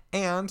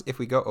 And if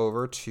we go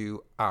over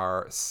to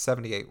our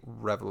 78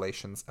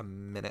 Revelations a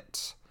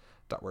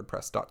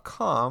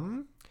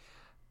Minute.wordpress.com,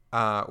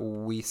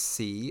 we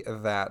see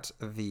that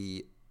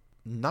the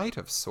Knight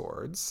of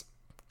Swords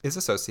is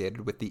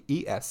associated with the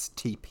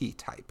ESTP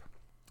type.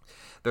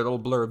 Their little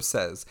blurb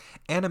says,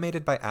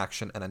 animated by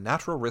action and a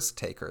natural risk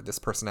taker, this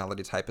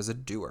personality type is a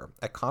doer,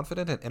 a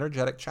confident and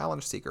energetic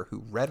challenge seeker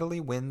who readily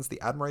wins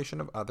the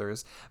admiration of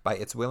others by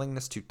its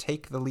willingness to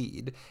take the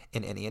lead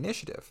in any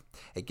initiative.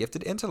 A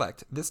gifted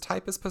intellect, this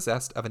type is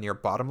possessed of a near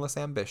bottomless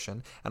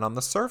ambition, and on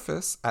the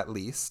surface, at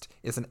least,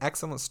 is an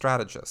excellent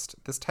strategist.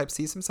 This type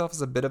sees himself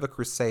as a bit of a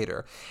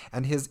crusader,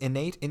 and his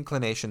innate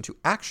inclination to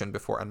action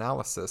before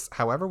analysis,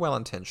 however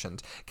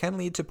well-intentioned, can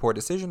lead to poor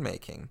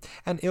decision-making,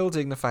 and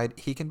ill-dignified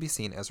he can be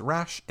seen as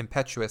rash,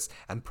 impetuous,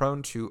 and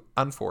prone to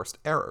unforced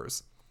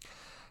errors.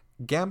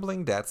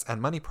 Gambling debts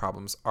and money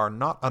problems are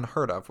not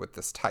unheard of with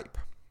this type.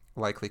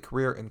 Likely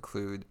career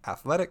include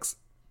athletics,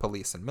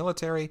 police and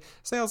military,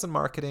 sales and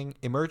marketing,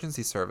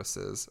 emergency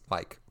services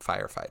like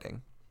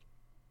firefighting.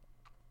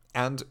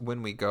 And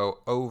when we go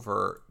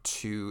over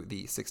to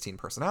the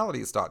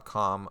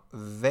 16personalities.com,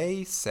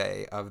 they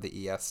say of the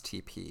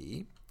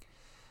ESTP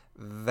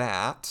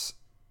that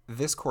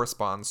this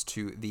corresponds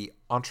to the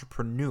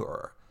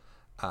entrepreneur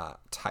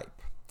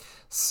type.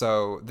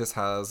 So this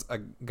has a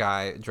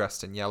guy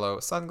dressed in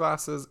yellow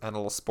sunglasses and a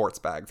little sports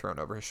bag thrown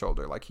over his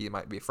shoulder like he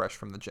might be fresh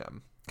from the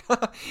gym.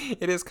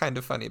 It is kind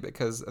of funny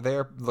because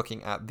they're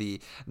looking at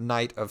the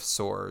Knight of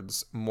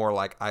Swords more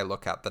like I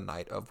look at the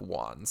Knight of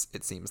Wands,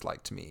 it seems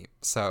like to me.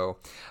 So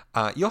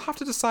you'll have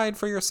to decide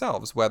for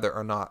yourselves whether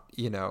or not,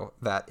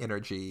 that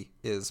energy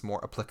is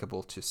more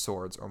applicable to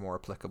swords or more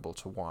applicable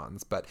to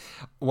wands. But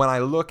when I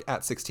look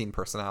at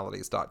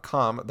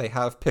 16personalities.com, they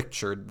have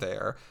pictured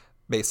there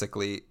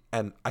basically,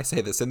 and I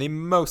say this in the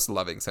most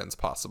loving sense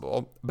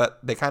possible, but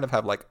they kind of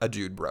have like a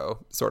dude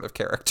bro sort of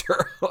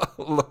character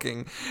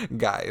looking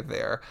guy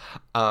there.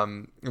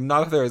 Not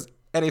that there's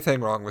anything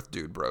wrong with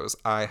dude bros.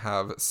 I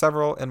have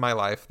several in my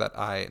life that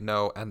I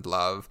know and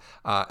love,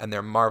 and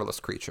they're marvelous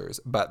creatures,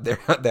 but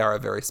they are a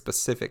very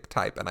specific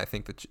type, and I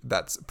think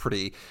that's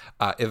pretty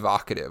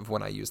evocative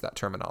when I use that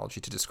terminology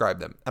to describe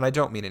them. And I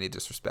don't mean any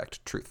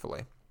disrespect,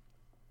 truthfully.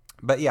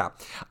 But yeah,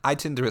 I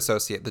tend to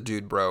associate the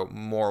dude bro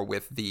more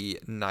with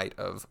the Knight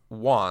of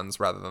Wands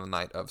rather than the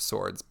Knight of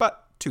Swords,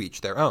 but to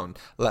each their own.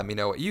 Let me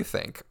know what you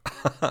think.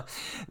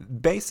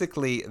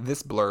 Basically,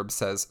 this blurb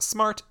says,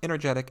 smart,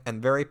 energetic, and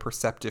very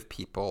perceptive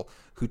people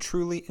who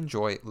truly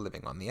enjoy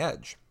living on the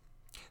edge.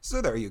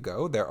 So there you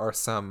go. There are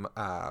some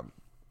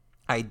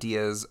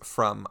ideas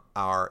from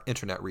our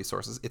internet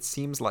resources. It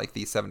seems like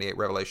the 78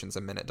 revelations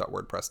a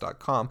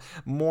minute.wordpress.com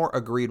more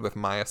agreed with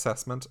my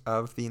assessment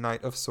of the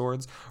Knight of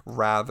Swords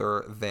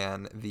rather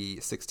than the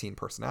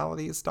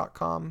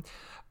 16personalities.com.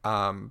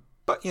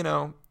 But,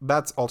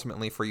 that's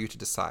ultimately for you to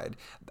decide.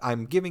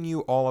 I'm giving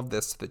you all of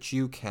this so that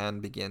you can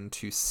begin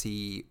to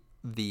see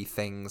the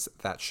things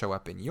that show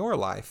up in your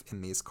life in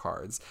these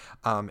cards,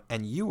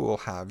 and you will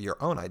have your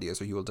own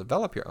ideas, or you will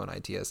develop your own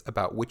ideas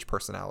about which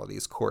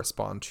personalities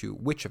correspond to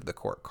which of the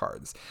court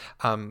cards.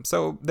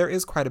 So there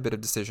is quite a bit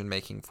of decision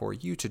making for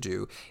you to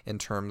do in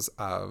terms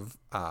of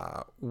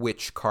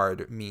which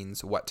card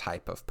means what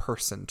type of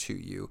person to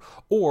you,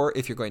 or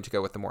if you're going to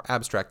go with the more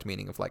abstract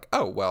meaning of like,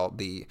 oh, well,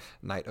 the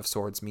Knight of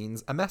Swords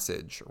means a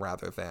message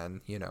rather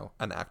than,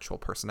 an actual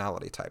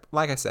personality type.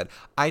 Like I said,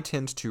 I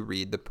tend to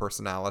read the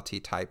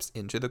personality types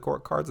into the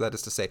court cards. That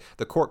is to say,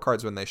 the court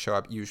cards, when they show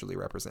up, usually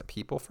represent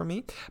people for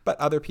me, but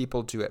other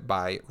people do it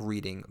by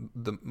reading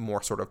the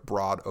more sort of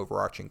broad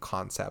overarching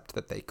concept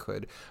that they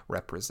could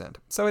represent.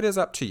 So it is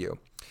up to you.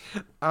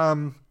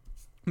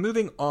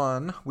 Moving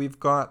on, we've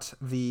got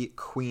the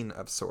Queen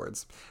of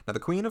Swords. Now, the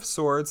Queen of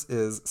Swords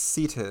is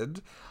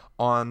seated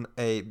on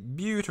a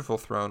beautiful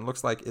throne.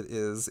 Looks like it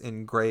is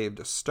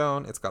engraved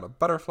stone. It's got a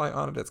butterfly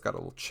on it. It's got a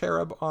little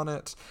cherub on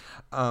it.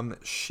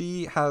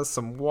 She has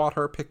some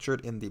water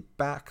pictured in the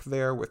back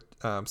there with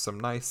some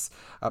nice,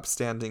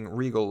 upstanding,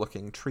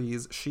 regal-looking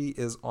trees. She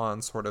is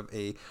on sort of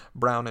a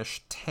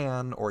brownish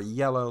tan or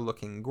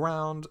yellow-looking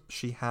ground.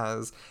 She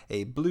has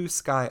a blue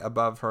sky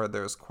above her.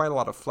 There's quite a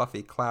lot of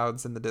fluffy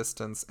clouds in the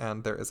distance,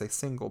 and there is a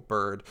single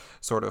bird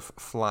sort of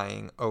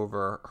flying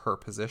over her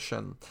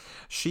position.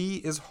 She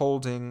is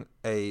holding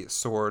a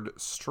sword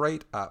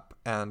straight up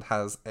and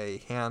has a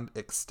hand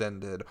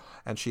extended,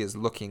 and she is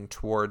looking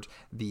toward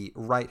the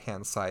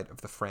right-hand side of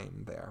the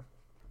frame there.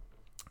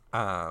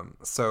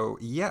 So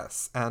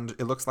yes, and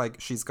it looks like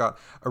she's got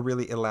a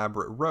really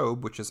elaborate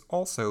robe, which is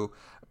also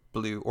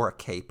blue, or a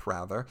cape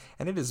rather,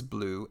 and it is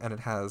blue, and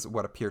it has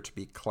what appear to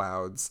be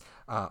clouds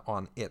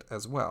on it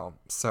as well.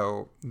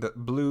 So the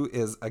blue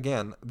is,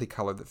 again, the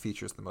color that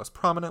features the most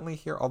prominently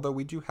here, although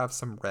we do have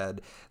some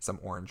red, some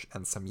orange,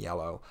 and some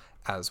yellow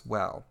as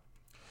well.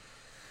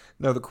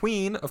 Now, the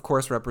Queen, of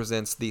course,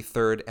 represents the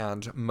third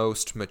and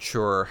most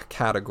mature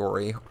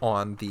category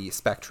on the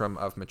spectrum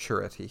of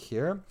maturity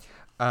here.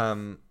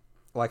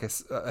 Like I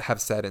have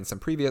said in some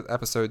previous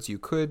episodes, you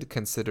could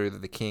consider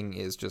that the king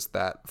is just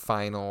that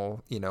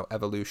final,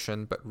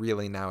 evolution, but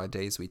really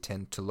nowadays we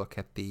tend to look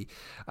at the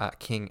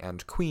king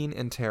and queen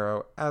in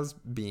tarot as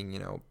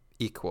being,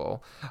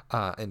 equal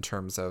in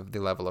terms of the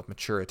level of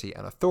maturity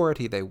and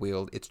authority they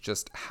wield. It's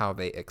just how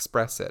they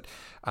express it.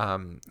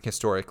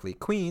 Historically,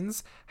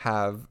 queens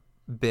have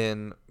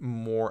been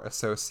more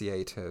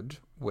associated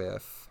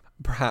with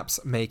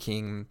perhaps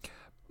making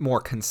more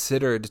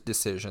considered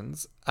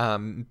decisions,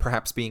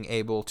 perhaps being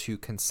able to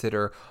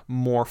consider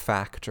more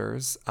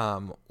factors,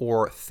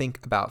 or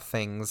think about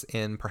things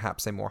in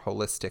perhaps a more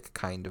holistic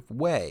kind of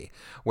way.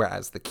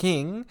 Whereas the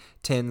king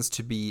tends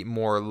to be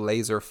more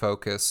laser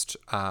focused,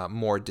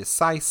 more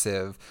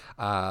decisive,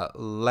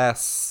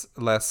 less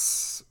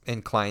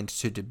inclined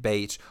to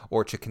debate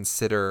or to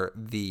consider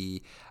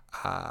the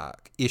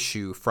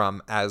issue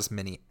from as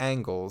many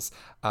angles.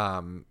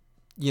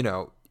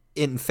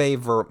 In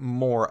favor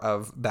more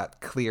of that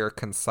clear,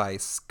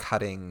 concise,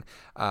 cutting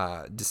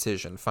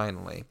decision,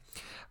 finally.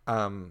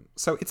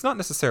 So it's not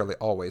necessarily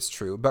always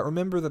true, but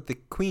remember that the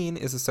queen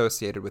is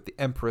associated with the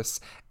empress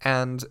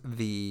and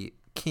the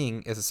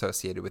king is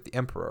associated with the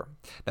emperor.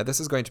 Now, this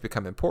is going to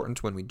become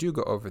important when we do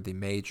go over the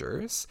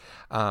majors,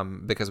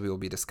 because we will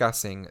be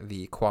discussing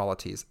the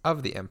qualities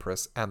of the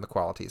empress and the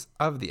qualities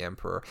of the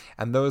emperor,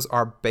 and those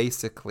are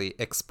basically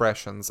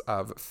expressions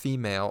of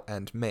female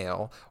and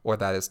male, or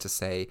that is to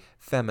say,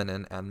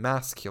 feminine and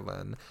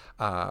masculine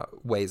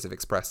ways of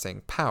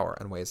expressing power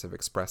and ways of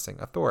expressing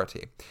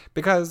authority,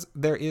 because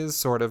there is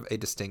sort of a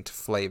distinct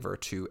flavor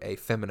to a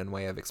feminine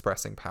way of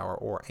expressing power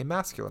or a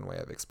masculine way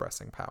of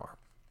expressing power.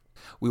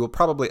 We will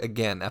probably,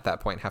 again, at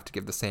that point, have to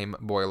give the same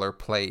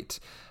boilerplate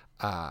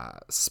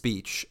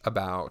speech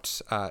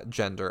about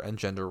gender and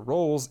gender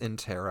roles in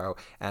tarot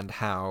and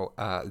how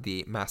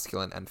the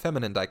masculine and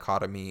feminine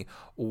dichotomy,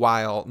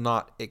 while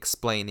not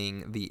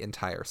explaining the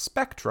entire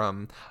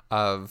spectrum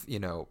of,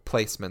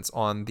 placements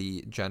on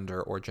the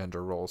gender or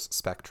gender roles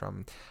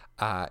spectrum,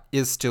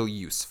 is still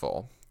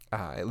useful.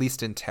 At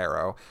least in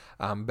tarot,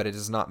 but it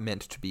is not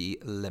meant to be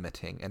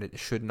limiting, and it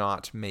should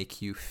not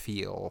make you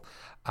feel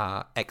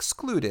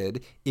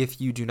excluded if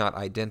you do not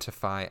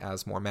identify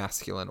as more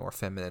masculine or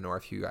feminine, or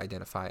if you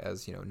identify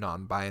as,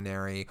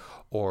 non-binary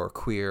or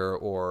queer,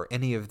 or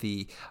any of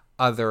the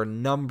other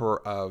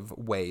number of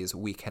ways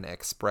we can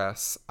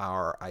express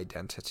our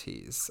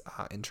identities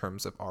in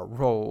terms of our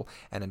role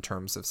and in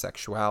terms of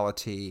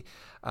sexuality.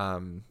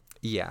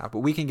 But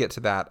we can get to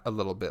that a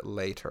little bit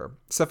later.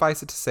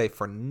 Suffice it to say,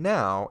 for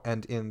now,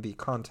 and in the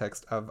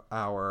context of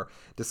our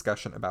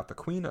discussion about the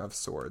Queen of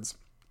Swords,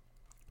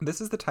 this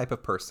is the type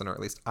of person, or at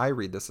least I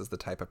read this as the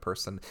type of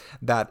person,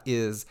 that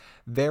is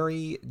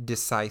very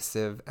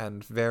decisive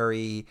and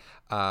very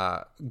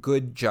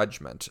good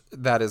judgment.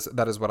 That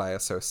is what I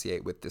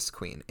associate with this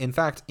queen. In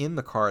fact, in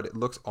the card, it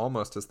looks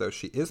almost as though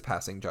she is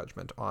passing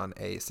judgment on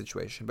a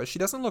situation, but she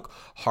doesn't look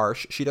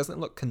harsh. She doesn't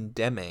look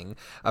condemning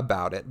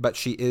about it, but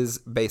she is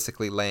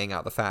basically laying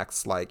out the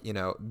facts like,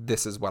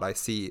 this is what I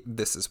see,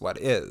 this is what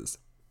is.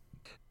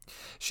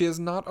 She is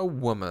not a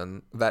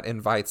woman that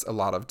invites a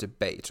lot of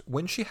debate.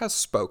 When she has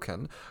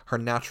spoken, her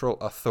natural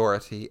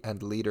authority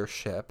and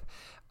leadership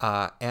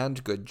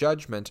and good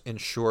judgment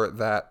ensure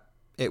that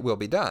it will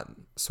be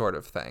done, sort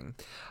of thing.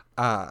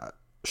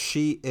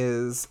 She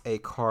is a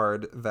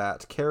card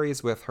that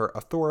carries with her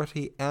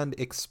authority and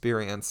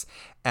experience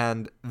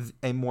and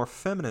a more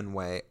feminine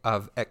way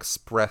of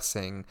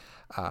expressing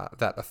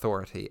that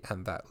authority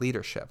and that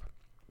leadership.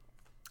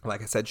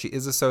 Like I said, she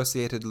is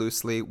associated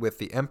loosely with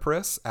the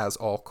Empress, as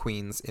all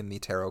queens in the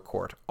tarot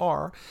court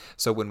are.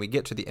 So when we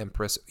get to the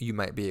Empress, you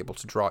might be able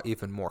to draw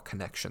even more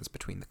connections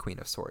between the Queen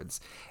of Swords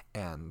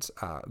and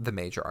the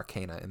major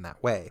arcana in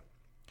that way.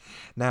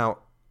 Now,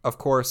 of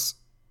course,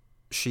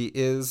 she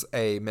is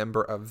a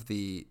member of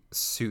the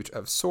suit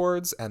of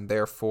swords, and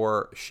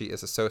therefore she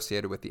is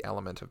associated with the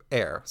element of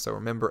air. So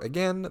remember,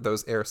 again,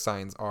 those air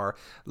signs are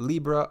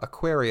Libra,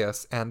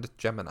 Aquarius, and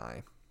Gemini.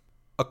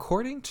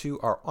 According to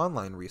our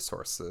online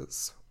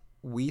resources,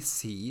 we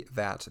see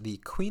that the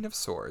Queen of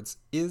Swords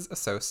is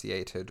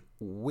associated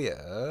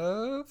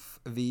with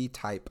the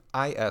type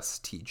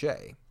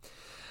ISTJ.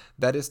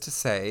 That is to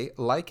say,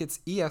 like its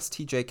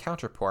ESTJ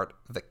counterpart,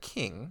 the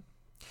King,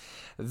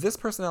 this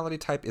personality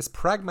type is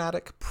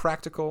pragmatic,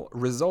 practical,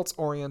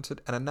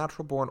 results-oriented, and a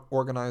natural-born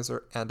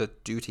organizer and a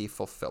duty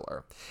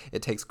fulfiller.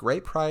 It takes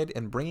great pride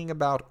in bringing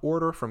about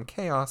order from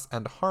chaos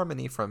and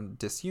harmony from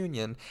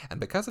disunion,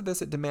 and because of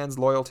this, it demands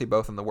loyalty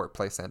both in the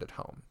workplace and at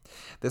home.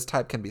 This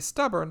type can be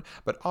stubborn,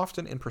 but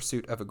often in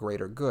pursuit of a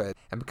greater good,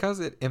 and because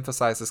it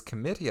emphasizes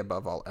committee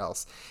above all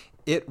else,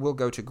 it will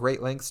go to great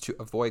lengths to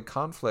avoid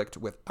conflict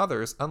with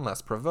others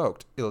unless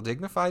provoked.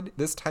 Ill-dignified,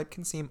 this type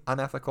can seem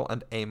unethical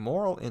and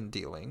amoral in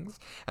dealings,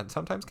 and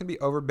sometimes can be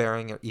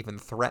overbearing or even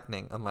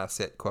threatening unless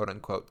it,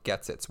 quote-unquote,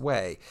 gets its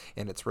way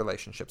in its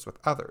relationships with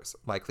others.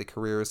 Likely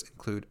careers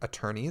include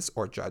attorneys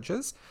or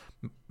judges,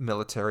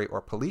 military or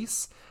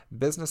police,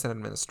 business and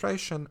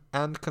administration,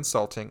 and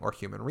consulting or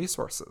human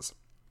resources.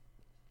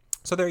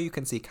 So there you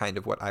can see kind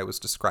of what I was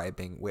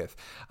describing with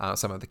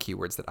some of the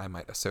keywords that I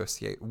might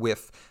associate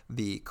with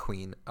the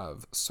Queen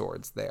of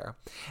Swords there.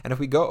 And if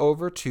we go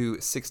over to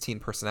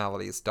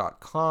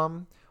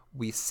 16personalities.com,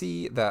 we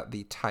see that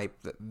the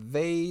type that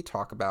they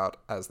talk about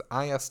as the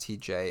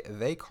ISTJ,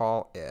 they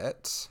call the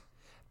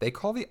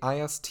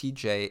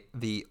ISTJ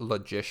the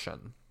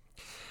logician.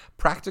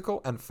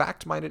 Practical and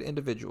fact-minded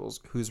individuals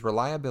whose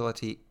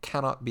reliability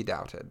cannot be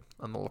doubted.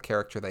 And the little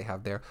character they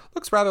have there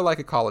looks rather like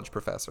a college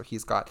professor.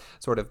 He's got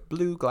sort of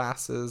blue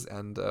glasses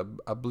and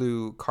a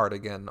blue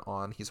cardigan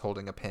on. He's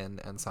holding a pen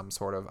and some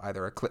sort of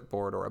either a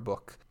clipboard or a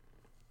book.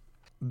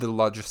 The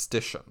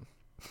logistician.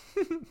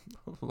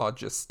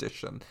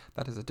 Logistician.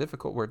 That is a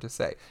difficult word to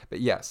say.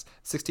 But yes,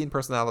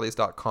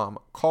 16personalities.com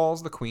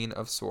calls the Queen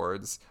of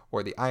Swords,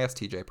 or the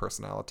ISTJ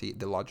personality,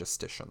 the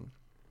logistician.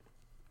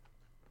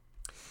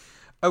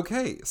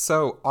 Okay,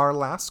 so our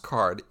last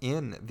card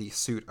in the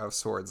suit of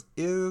swords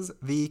is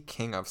the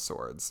King of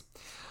Swords.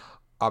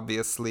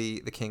 Obviously,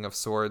 the King of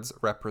Swords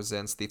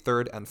represents the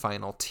third and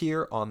final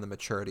tier on the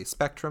maturity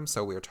spectrum,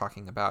 so we are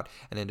talking about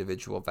an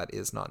individual that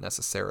is not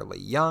necessarily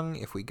young,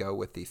 if we go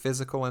with the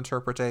physical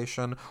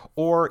interpretation,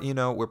 or,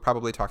 we're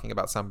probably talking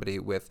about somebody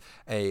with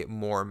a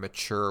more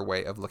mature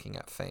way of looking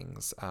at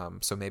things.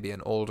 So maybe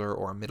an older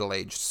or a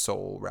middle-aged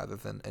soul rather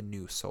than a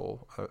new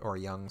soul or a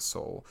young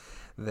soul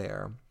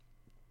there.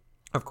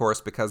 Of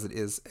course, because it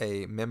is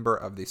a member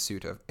of the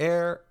suit of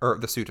air, or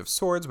the suit of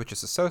swords, which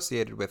is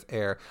associated with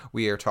air,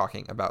 we are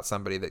talking about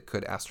somebody that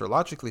could,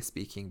 astrologically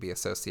speaking, be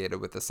associated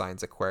with the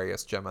signs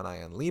Aquarius, Gemini,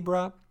 and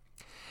Libra.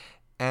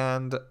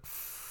 And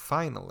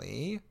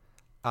finally,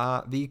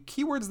 the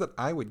keywords that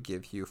I would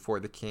give you for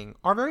the king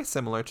are very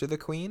similar to the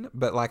queen,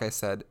 but like I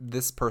said,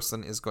 this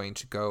person is going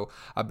to go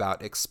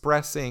about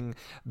expressing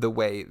the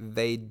way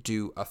they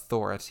do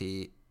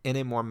authority in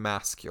a more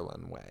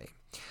masculine way.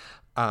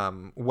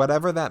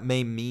 Whatever that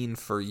may mean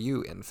for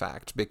you, in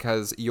fact,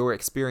 because your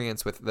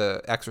experience with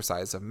the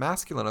exercise of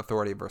masculine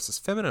authority versus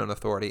feminine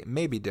authority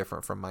may be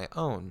different from my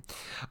own.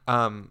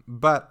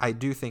 But I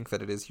do think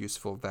that it is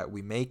useful that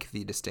we make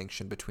the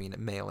distinction between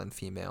male and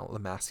female, the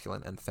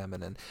masculine and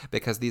feminine,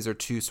 because these are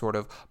two sort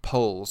of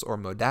poles or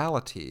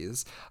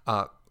modalities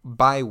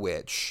by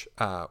which,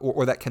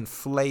 or that can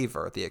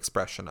flavor the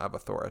expression of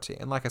authority.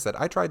 And like I said,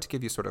 I tried to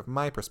give you sort of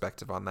my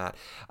perspective on that,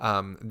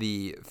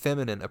 the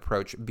feminine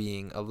approach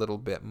being a little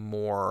bit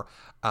more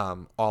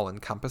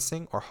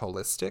all-encompassing or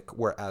holistic,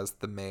 whereas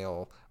the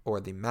male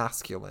or the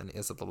masculine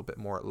is a little bit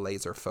more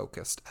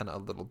laser-focused and a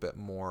little bit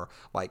more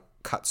like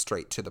cut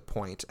straight to the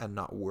point and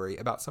not worry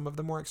about some of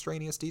the more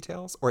extraneous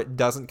details, or it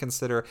doesn't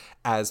consider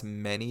as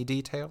many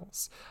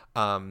details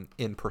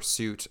in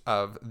pursuit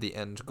of the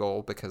end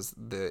goal, because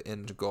the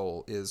end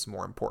goal is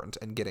more important,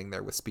 and getting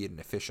there with speed and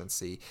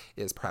efficiency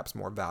is perhaps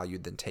more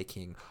valued than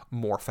taking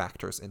more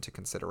factors into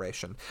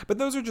consideration. But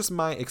those are just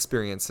my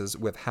experiences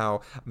with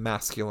how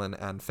masculine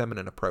and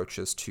feminine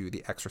approaches to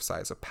the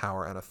exercise of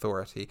power and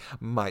authority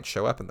might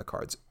show up in the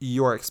cards.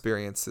 Your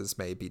experiences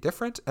may be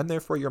different, and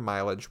therefore your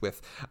mileage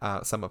with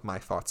some of my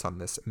thoughts on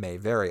this may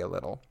vary a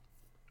little.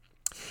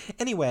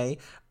 Anyway,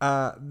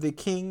 the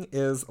king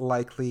is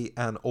likely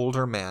an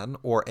older man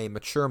or a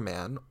mature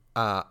man,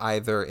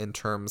 either in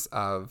terms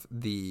of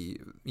the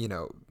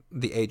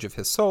age of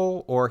his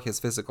soul or his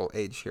physical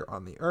age here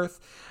on the earth.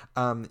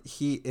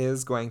 He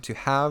is going to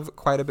have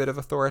quite a bit of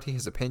authority.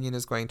 His opinion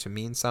is going to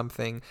mean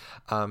something.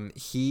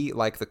 He,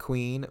 like the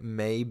queen,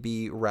 may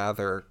be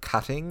rather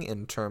cutting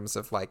in terms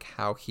of like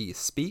how he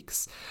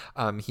speaks.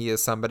 He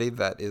is somebody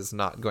that is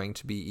not going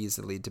to be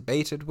easily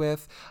debated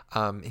with.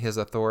 His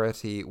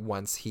authority,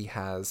 once he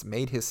has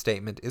made his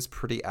statement, is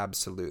pretty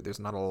absolute. There's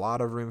not a lot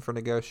of room for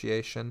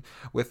negotiation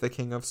with the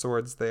King of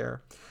Swords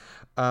there.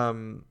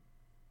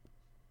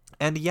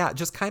 And yeah,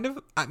 just kind of,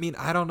 I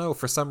don't know,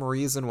 for some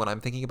reason when I'm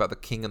thinking about the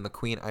king and the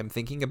queen, I'm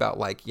thinking about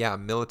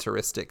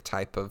militaristic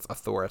type of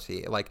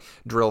authority, like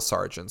drill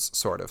sergeants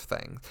sort of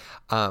thing.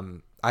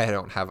 I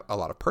don't have a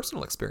lot of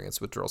personal experience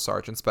with drill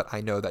sergeants, but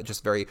I know that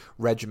just very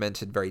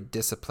regimented, very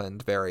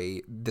disciplined,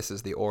 very this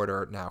is the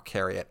order, now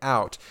carry it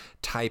out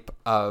type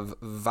of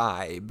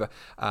vibe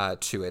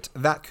to it.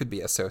 That could be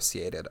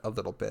associated a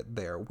little bit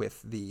there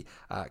with the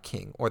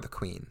king or the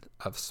queen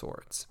of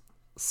swords.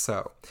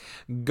 So,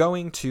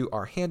 going to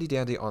our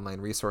handy-dandy online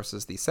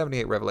resources, the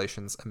 78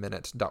 Revelations a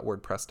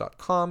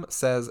Minute.wordpress.com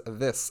says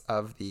this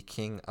of the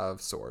King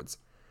of Swords.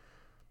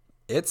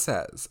 It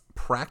says,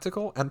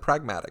 practical and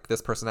pragmatic,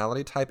 this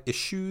personality type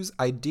eschews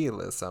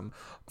idealism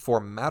for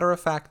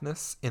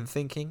matter-of-factness in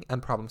thinking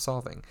and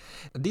problem-solving.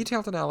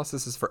 Detailed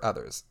analysis is for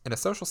others. In a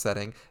social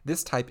setting,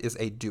 this type is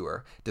a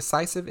doer,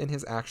 decisive in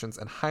his actions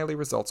and highly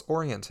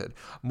results-oriented,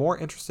 more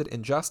interested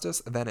in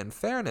justice than in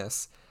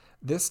fairness.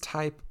 This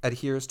type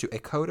adheres to a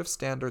code of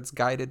standards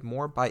guided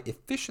more by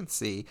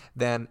efficiency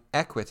than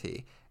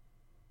equity,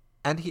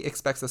 and he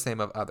expects the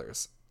same of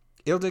others.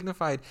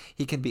 Ill-dignified,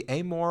 he can be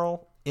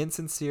amoral,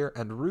 insincere,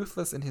 and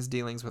ruthless in his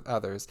dealings with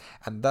others,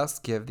 and thus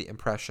give the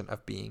impression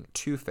of being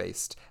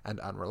two-faced and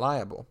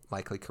unreliable.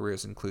 Likely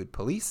careers include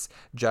police,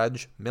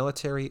 judge,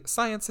 military,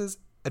 sciences,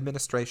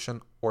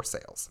 administration, or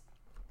sales.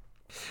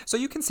 So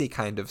you can see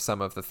kind of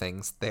some of the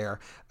things there,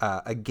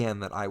 again,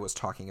 that I was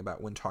talking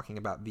about when talking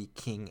about the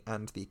King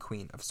and the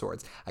Queen of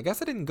Swords. I guess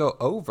I didn't go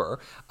over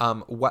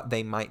what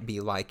they might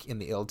be like in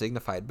the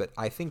Ill-Dignified, but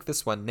I think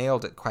this one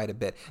nailed it quite a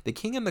bit. The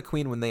King and the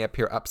Queen, when they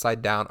appear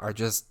upside down, are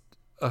just,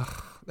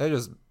 they're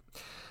just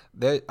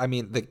I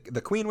mean,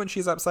 the queen, when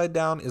she's upside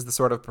down, is the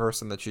sort of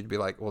person that you'd be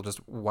like, well, just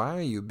why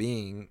are you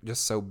being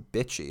just so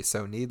bitchy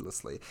so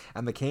needlessly?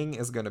 And the king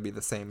is going to be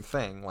the same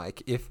thing.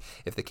 Like, if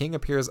the king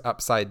appears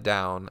upside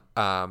down,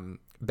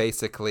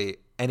 basically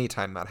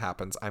anytime that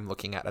happens, I'm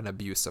looking at an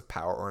abuse of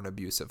power or an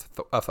abuse of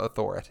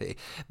authority.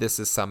 This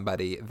is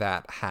somebody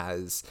that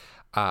has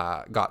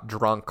got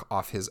drunk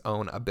off his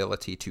own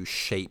ability to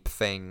shape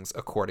things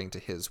according to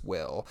his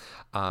will.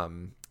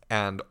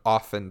 And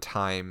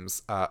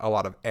oftentimes a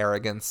lot of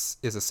arrogance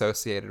is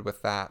associated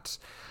with that.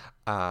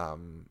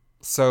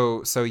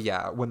 So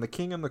yeah, when the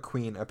king and the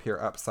queen appear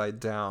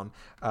upside down,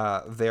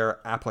 their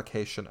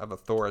application of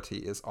authority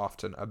is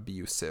often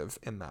abusive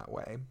in that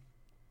way.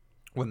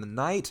 When the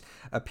knight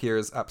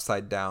appears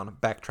upside down,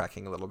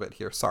 backtracking a little bit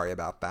here, sorry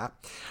about that,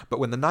 but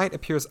when the knight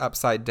appears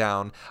upside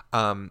down,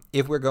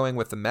 if we're going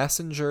with the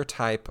messenger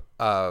type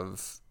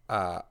of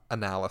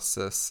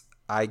analysis,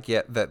 I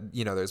get that,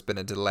 you know, there's been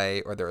a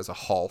delay or there is a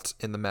halt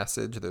in the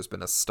message. There's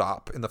been a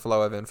stop in the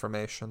flow of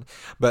information.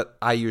 But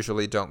I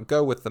usually don't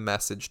go with the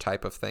message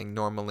type of thing.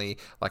 Normally,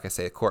 like I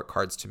say, court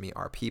cards to me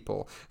are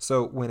people.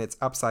 So when it's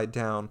upside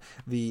down,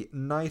 the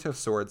Knight of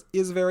Swords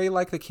is very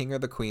like the King or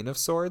the Queen of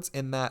Swords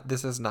in that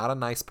this is not a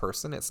nice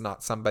person. It's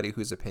not somebody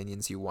whose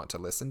opinions you want to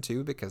listen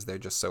to because they're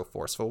just so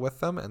forceful with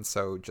them. And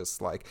so just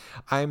like,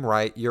 I'm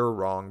right, you're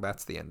wrong.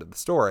 That's the end of the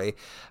story.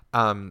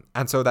 And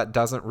so that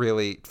doesn't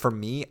really, for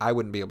me, I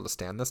wouldn't be able to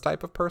stand this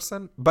type of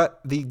person.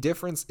 But the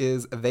difference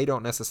is they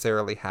don't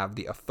necessarily have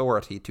the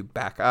authority to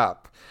back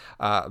up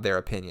their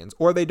opinions,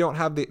 or they don't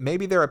have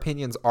maybe their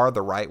opinions are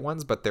the right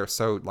ones, but they're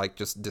so like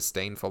just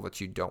disdainful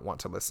that you don't want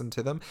to listen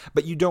to them.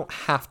 But you don't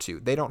have to.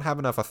 They don't have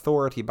enough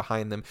authority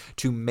behind them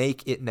to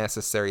make it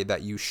necessary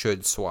that you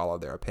should swallow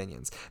their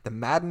opinions. The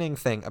maddening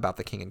thing about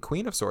the King and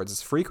Queen of Swords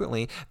is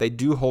frequently they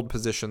do hold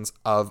positions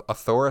of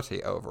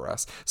authority over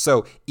us.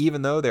 So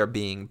even though they're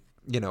being,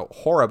 you know,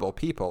 horrible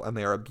people and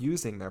they are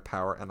abusing their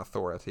power and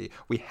authority,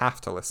 we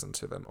have to listen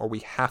to them, or we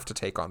have to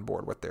take on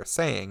board what they're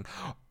saying,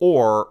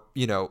 or,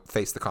 you know,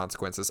 face the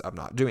consequences of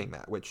not doing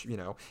that, which, you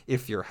know,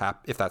 if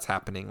that's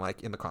happening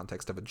like in the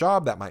context of a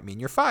job, that might mean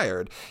you're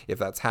fired. If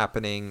that's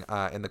happening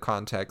in the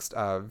context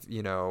of,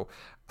 you know,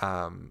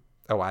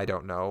 I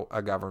don't know,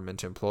 a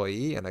government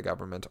employee in a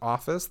government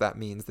office, that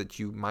means that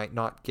you might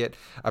not get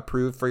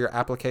approved for your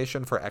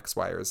application for X,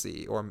 Y, or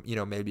Z. Or, you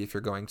know, maybe if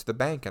you're going to the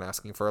bank and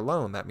asking for a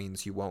loan, that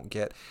means you won't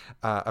get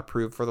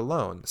approved for the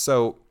loan.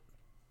 So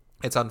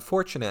it's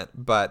unfortunate,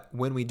 but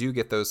when we do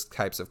get those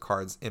types of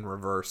cards in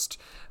reversed,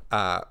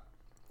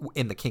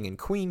 in the King and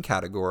Queen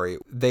category,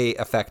 they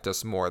affect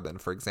us more than,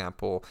 for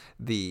example,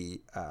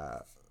 the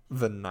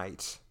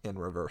Knight in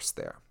reverse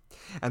there.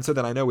 And so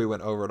then I know we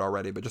went over it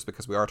already, but just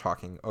because we are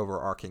talking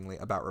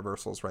overarchingly about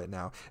reversals right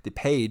now, the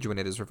page, when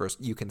it is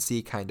reversed, you can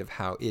see kind of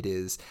how it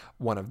is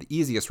one of the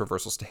easiest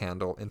reversals to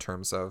handle in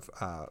terms of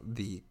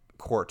the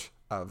Court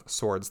of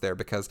Swords there,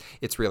 because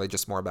it's really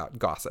just more about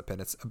gossip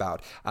and it's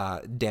about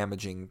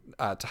damaging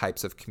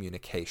types of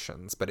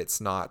communications, but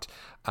it's not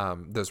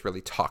those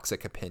really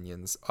toxic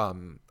opinions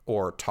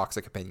or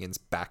toxic opinions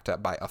backed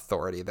up by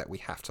authority that we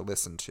have to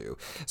listen to.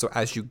 So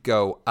as you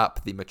go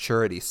up the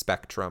maturity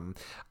spectrum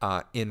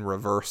in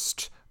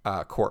reversed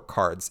court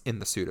cards in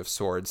the suit of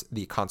swords,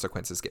 the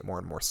consequences get more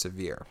and more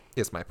severe,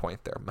 is my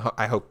point there.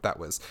 I hope that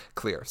was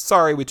clear.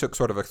 Sorry, we took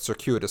sort of a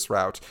circuitous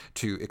route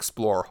to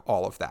explore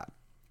all of that.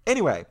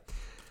 Anyway,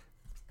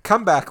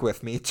 come back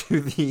with me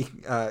to the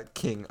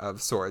King of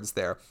Swords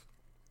there.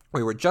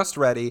 We were just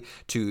ready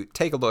to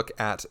take a look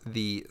at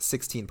the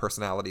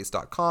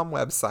 16personalities.com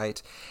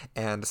website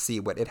and see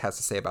what it has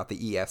to say about the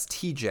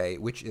ESTJ,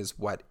 which is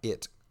what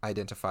it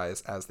identifies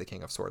as the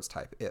King of Swords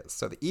type is.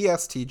 So the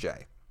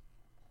ESTJ.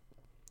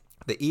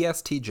 The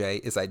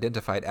ESTJ is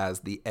identified as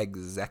the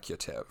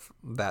executive.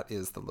 That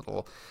is the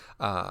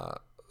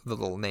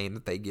little name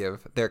that they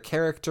give. Their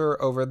character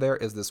over there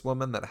is this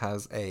woman that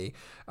has a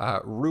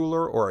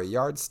ruler or a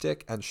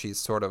yardstick, and she's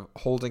sort of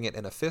holding it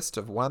in a fist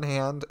of one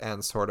hand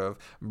and sort of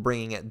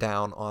bringing it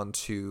down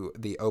onto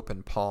the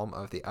open palm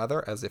of the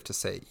other, as if to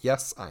say,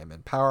 yes, I am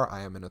in power,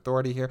 I am in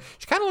authority here.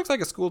 She kind of looks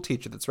like a school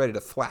teacher that's ready to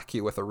thwack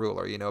you with a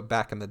ruler, you know,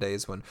 back in the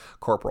days when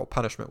corporal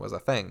punishment was a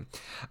thing.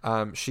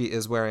 She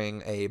is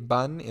wearing a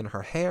bun in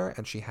her hair,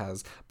 and she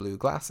has blue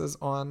glasses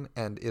on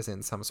and is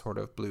in some sort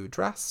of blue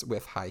dress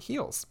with high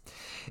heels.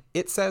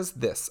 It says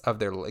this of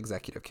their little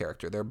executive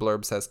character. Their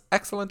blurb says,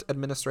 excellent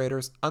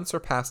administrators,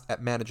 unsurpassed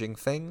at managing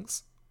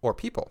things or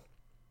people.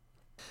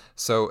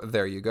 So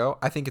there you go.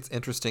 I think it's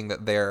interesting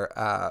that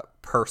their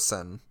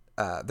person,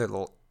 their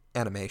little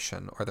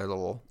animation or their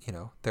little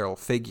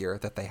figure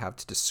that they have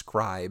to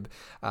describe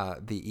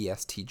the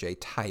ESTJ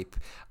type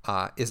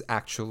is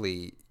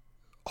actually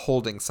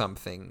holding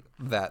something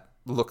that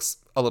looks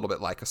a little bit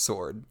like a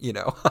sword, you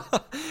know.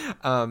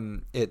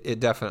 It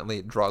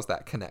definitely draws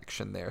that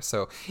connection there.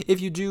 So if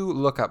you do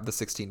look up the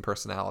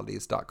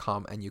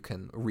 16personalities.com and you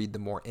can read the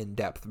more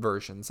in-depth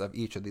versions of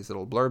each of these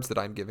little blurbs that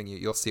I'm giving you,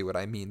 you'll see what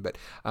I mean. But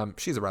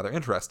she's a rather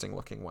interesting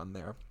looking one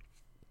there.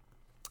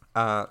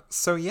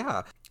 So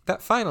yeah,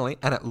 that finally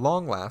and at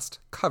long last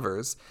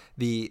covers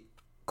the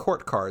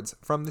court cards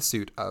from the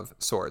Suit of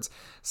Swords.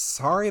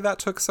 Sorry that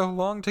took so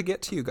long to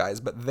get to you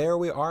guys, but there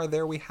we are,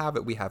 there we have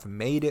it. We have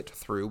made it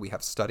through. We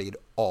have studied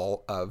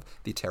all of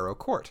the tarot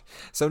court.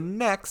 So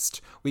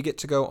next, we get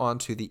to go on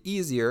to the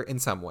easier, in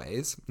some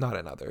ways, not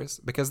in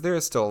others, because there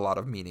is still a lot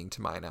of meaning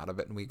to mine out of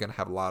it, and we're going to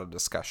have a lot of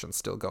discussion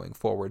still going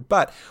forward.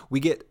 But we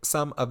get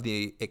some of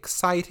the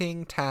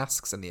exciting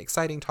tasks and the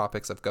exciting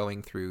topics of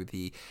going through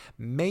the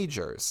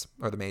majors,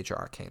 or the major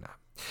arcana.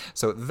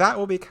 So that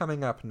will be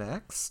coming up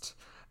next.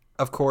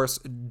 Of course,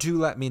 do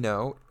let me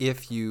know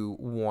if you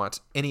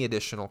want any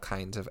additional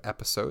kinds of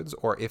episodes,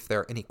 or if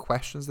there are any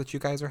questions that you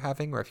guys are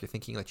having, or if you're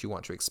thinking that you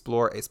want to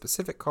explore a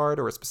specific card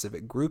or a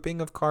specific grouping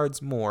of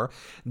cards more.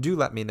 Do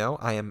let me know.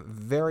 I am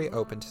very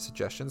open to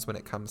suggestions when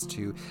it comes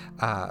to,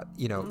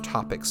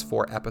 topics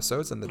for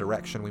episodes and the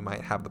direction we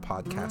might have the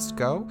podcast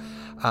go.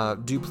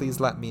 Do please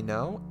let me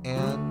know.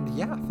 And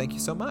yeah, thank you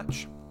so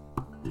much.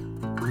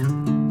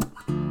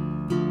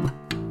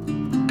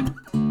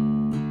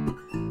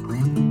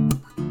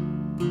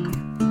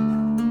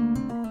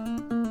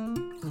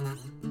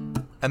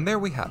 And there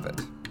we have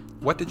it.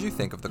 What did you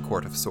think of the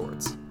Court of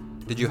Swords?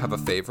 Did you have a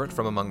favorite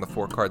from among the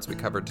 4 cards we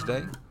covered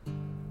today?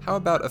 How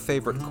about a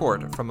favorite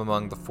court from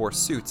among the 4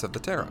 suits of the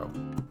tarot?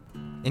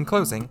 In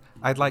closing,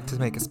 I'd like to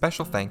make a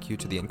special thank you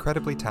to the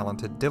incredibly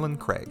talented Dylan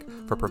Craig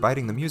for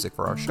providing the music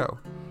for our show.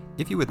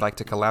 If you would like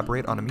to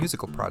collaborate on a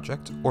musical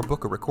project or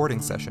book a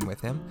recording session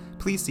with him,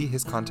 please see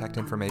his contact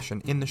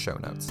information in the show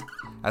notes.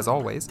 As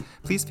always,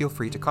 please feel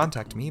free to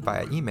contact me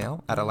via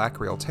email at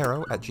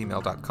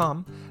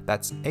alacreeltarot@gmail.com.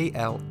 That's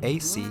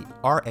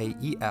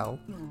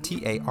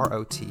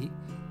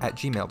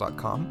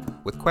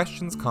alacraeltarot@gmail.com with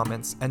questions,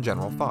 comments, and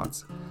general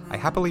thoughts. I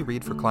happily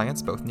read for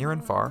clients both near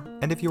and far,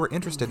 and if you are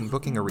interested in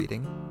booking a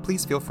reading,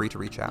 please feel free to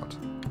reach out.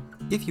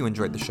 If you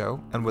enjoyed the show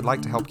and would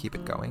like to help keep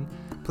it going,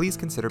 please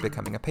consider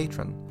becoming a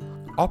patron.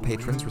 All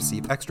patrons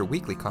receive extra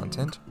weekly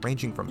content,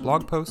 ranging from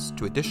blog posts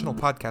to additional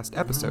podcast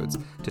episodes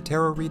to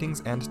tarot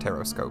readings and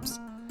tarot scopes.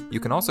 You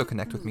can also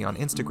connect with me on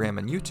Instagram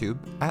and YouTube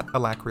at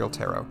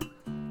alacreeltarot.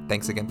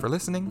 Thanks again for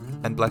listening,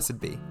 and blessed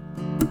be.